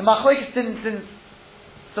the machlokes didn't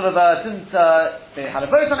they had a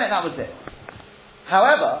vote on it, and that was it.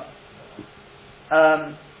 However,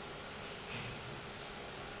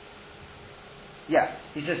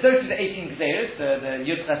 he says, so to the 18 Gezeros, the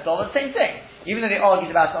Yud Ches Dollars, same thing. Even though they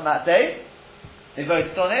argued about it on that day, They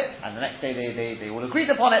voted on it, and the next day they all agreed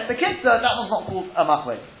upon it. The kitzur, that one's not called a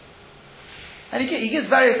machlokes. And he gives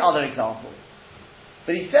various other examples.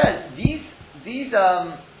 But he says, he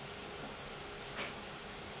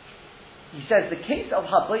says the case of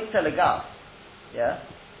Haboit Telegav, yeah,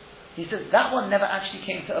 he says that one never actually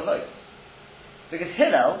came to a vote. Because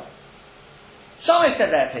Hillel, Shammai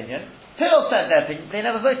said their opinion, Hillel said their opinion, they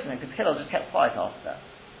never voted on it because Hillel just kept quiet after that.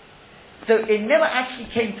 So it never actually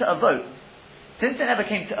came to a vote. Since it never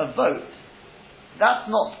came to a vote, that's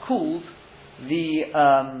not called the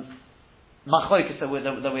machlokas that we're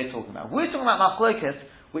talking about. We're talking about machlokas,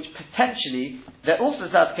 which potentially, there are also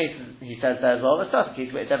certain cases, he says there as well, there are certain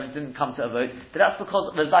cases where it didn't come to a vote, but that's because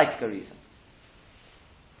of the Zaitika reason.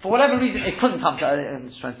 For whatever reason, it couldn't come to, I'm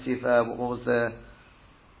just trying to see if, what was the...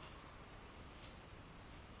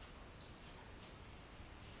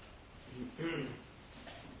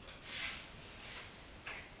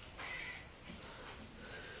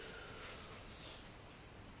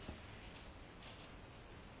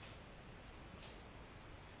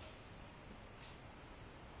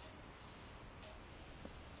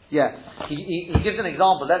 Yeah, he gives an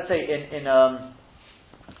example. Let's say in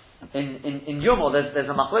Yomor, there's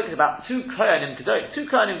a machlokas about two Kohanim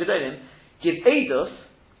Gedolim give Eidos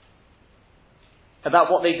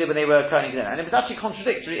about what they did when they were Kohanim Gedolim, and it was actually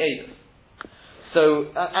contradictory Eidos.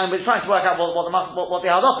 So, and we're trying to work out what the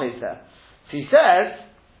halacha is there. So he says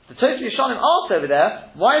the Tosfos Yeshanim asked over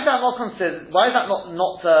there, why is that not considered? Why is that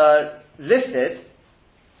not listed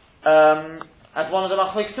as one of the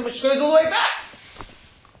machlokas which goes all the way back?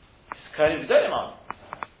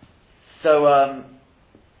 So,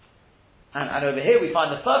 and over here we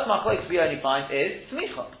find the first machlokes we only find is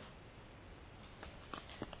Smicha.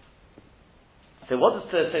 So what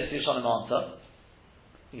does the Tosfos Yeshanim answer?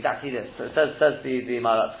 Exactly this. So it says the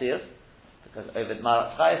Maharat Chayes, because over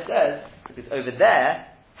Maharat Chayes says, because over there,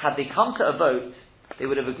 had they come to a vote, they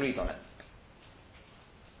would have agreed on it.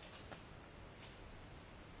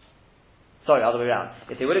 Sorry, other way around.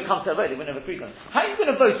 If they would have come to a vote, they wouldn't have agreed on it. How are you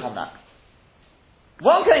going to vote on that?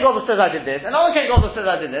 One Kohen Gadol says I did this, another Kohen Gadol says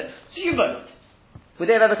I did this, so you vote. Would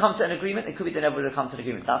they have ever come to an agreement? It could be they never would have come to an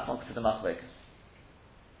agreement. That's not considered machlokas.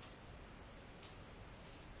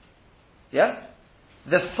 Yeah?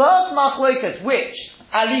 The first machlokas, which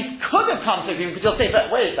at least could have come to an agreement, because you'll say, but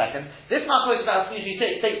wait a second, this machlokas about usually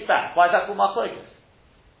dates back. Why is that called machlokas?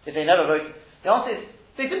 If they never voted, the answer is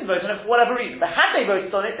they didn't vote on it for whatever reason. But had they voted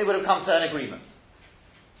on it, they would have come to an agreement.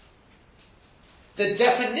 The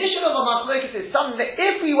definition of a machlokas is something that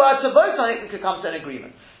if we were to vote on it, we could come to an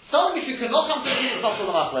agreement. Something which we could not come to an agreement is not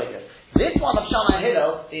called a machlokas. This one of Shammai and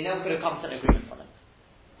Hillel, they never could have come to an agreement on it.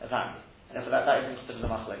 Apparently. And therefore that is considered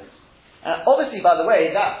a machlokas. Obviously, by the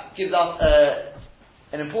way, that gives us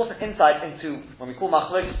an important insight into when we call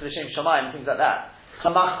machlokas for the Shem Shammai and things like that.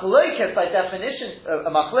 A machlokas, by definition,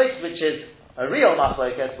 a machlokas which is a real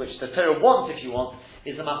machlokas, which the Torah wants, if you want,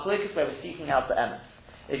 is a machlokas where we're seeking out the emes.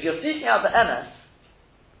 If you're seeking out the emes,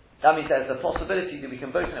 that means there's a possibility that we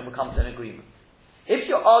can vote on it and we'll come to an agreement. If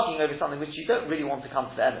you're arguing over something which you don't really want to come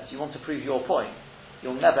to the emes, you want to prove your point,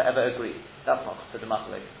 you'll never ever agree. That's not considered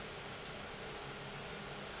machlokas.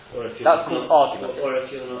 That's called argument. Or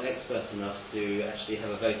if you're not expert enough to actually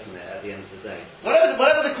have a vote on it at the end of the day.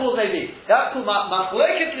 Whatever the cause may be. That's called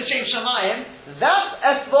machlokas l'shem shamayim. That's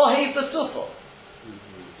esvahi b'sufo.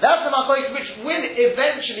 That's the machlokas which will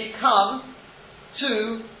eventually come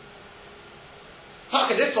to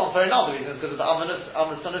target this one for another reason, because of the Amanus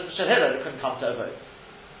Shahila that couldn't come to a vote.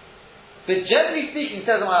 But generally speaking,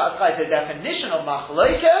 says the definition of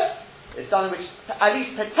machlokas is something which, at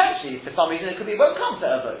least potentially, for some reason, it could be won't come to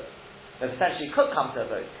a vote. But potentially it could come to a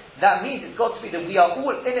vote. That means it's got to be that we are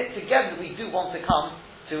all in it together. We do want to come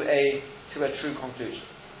to a true conclusion,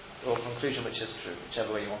 or a conclusion which is true,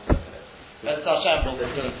 whichever way you want to look at it. Let's start sharing. We'll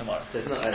continue tomorrow.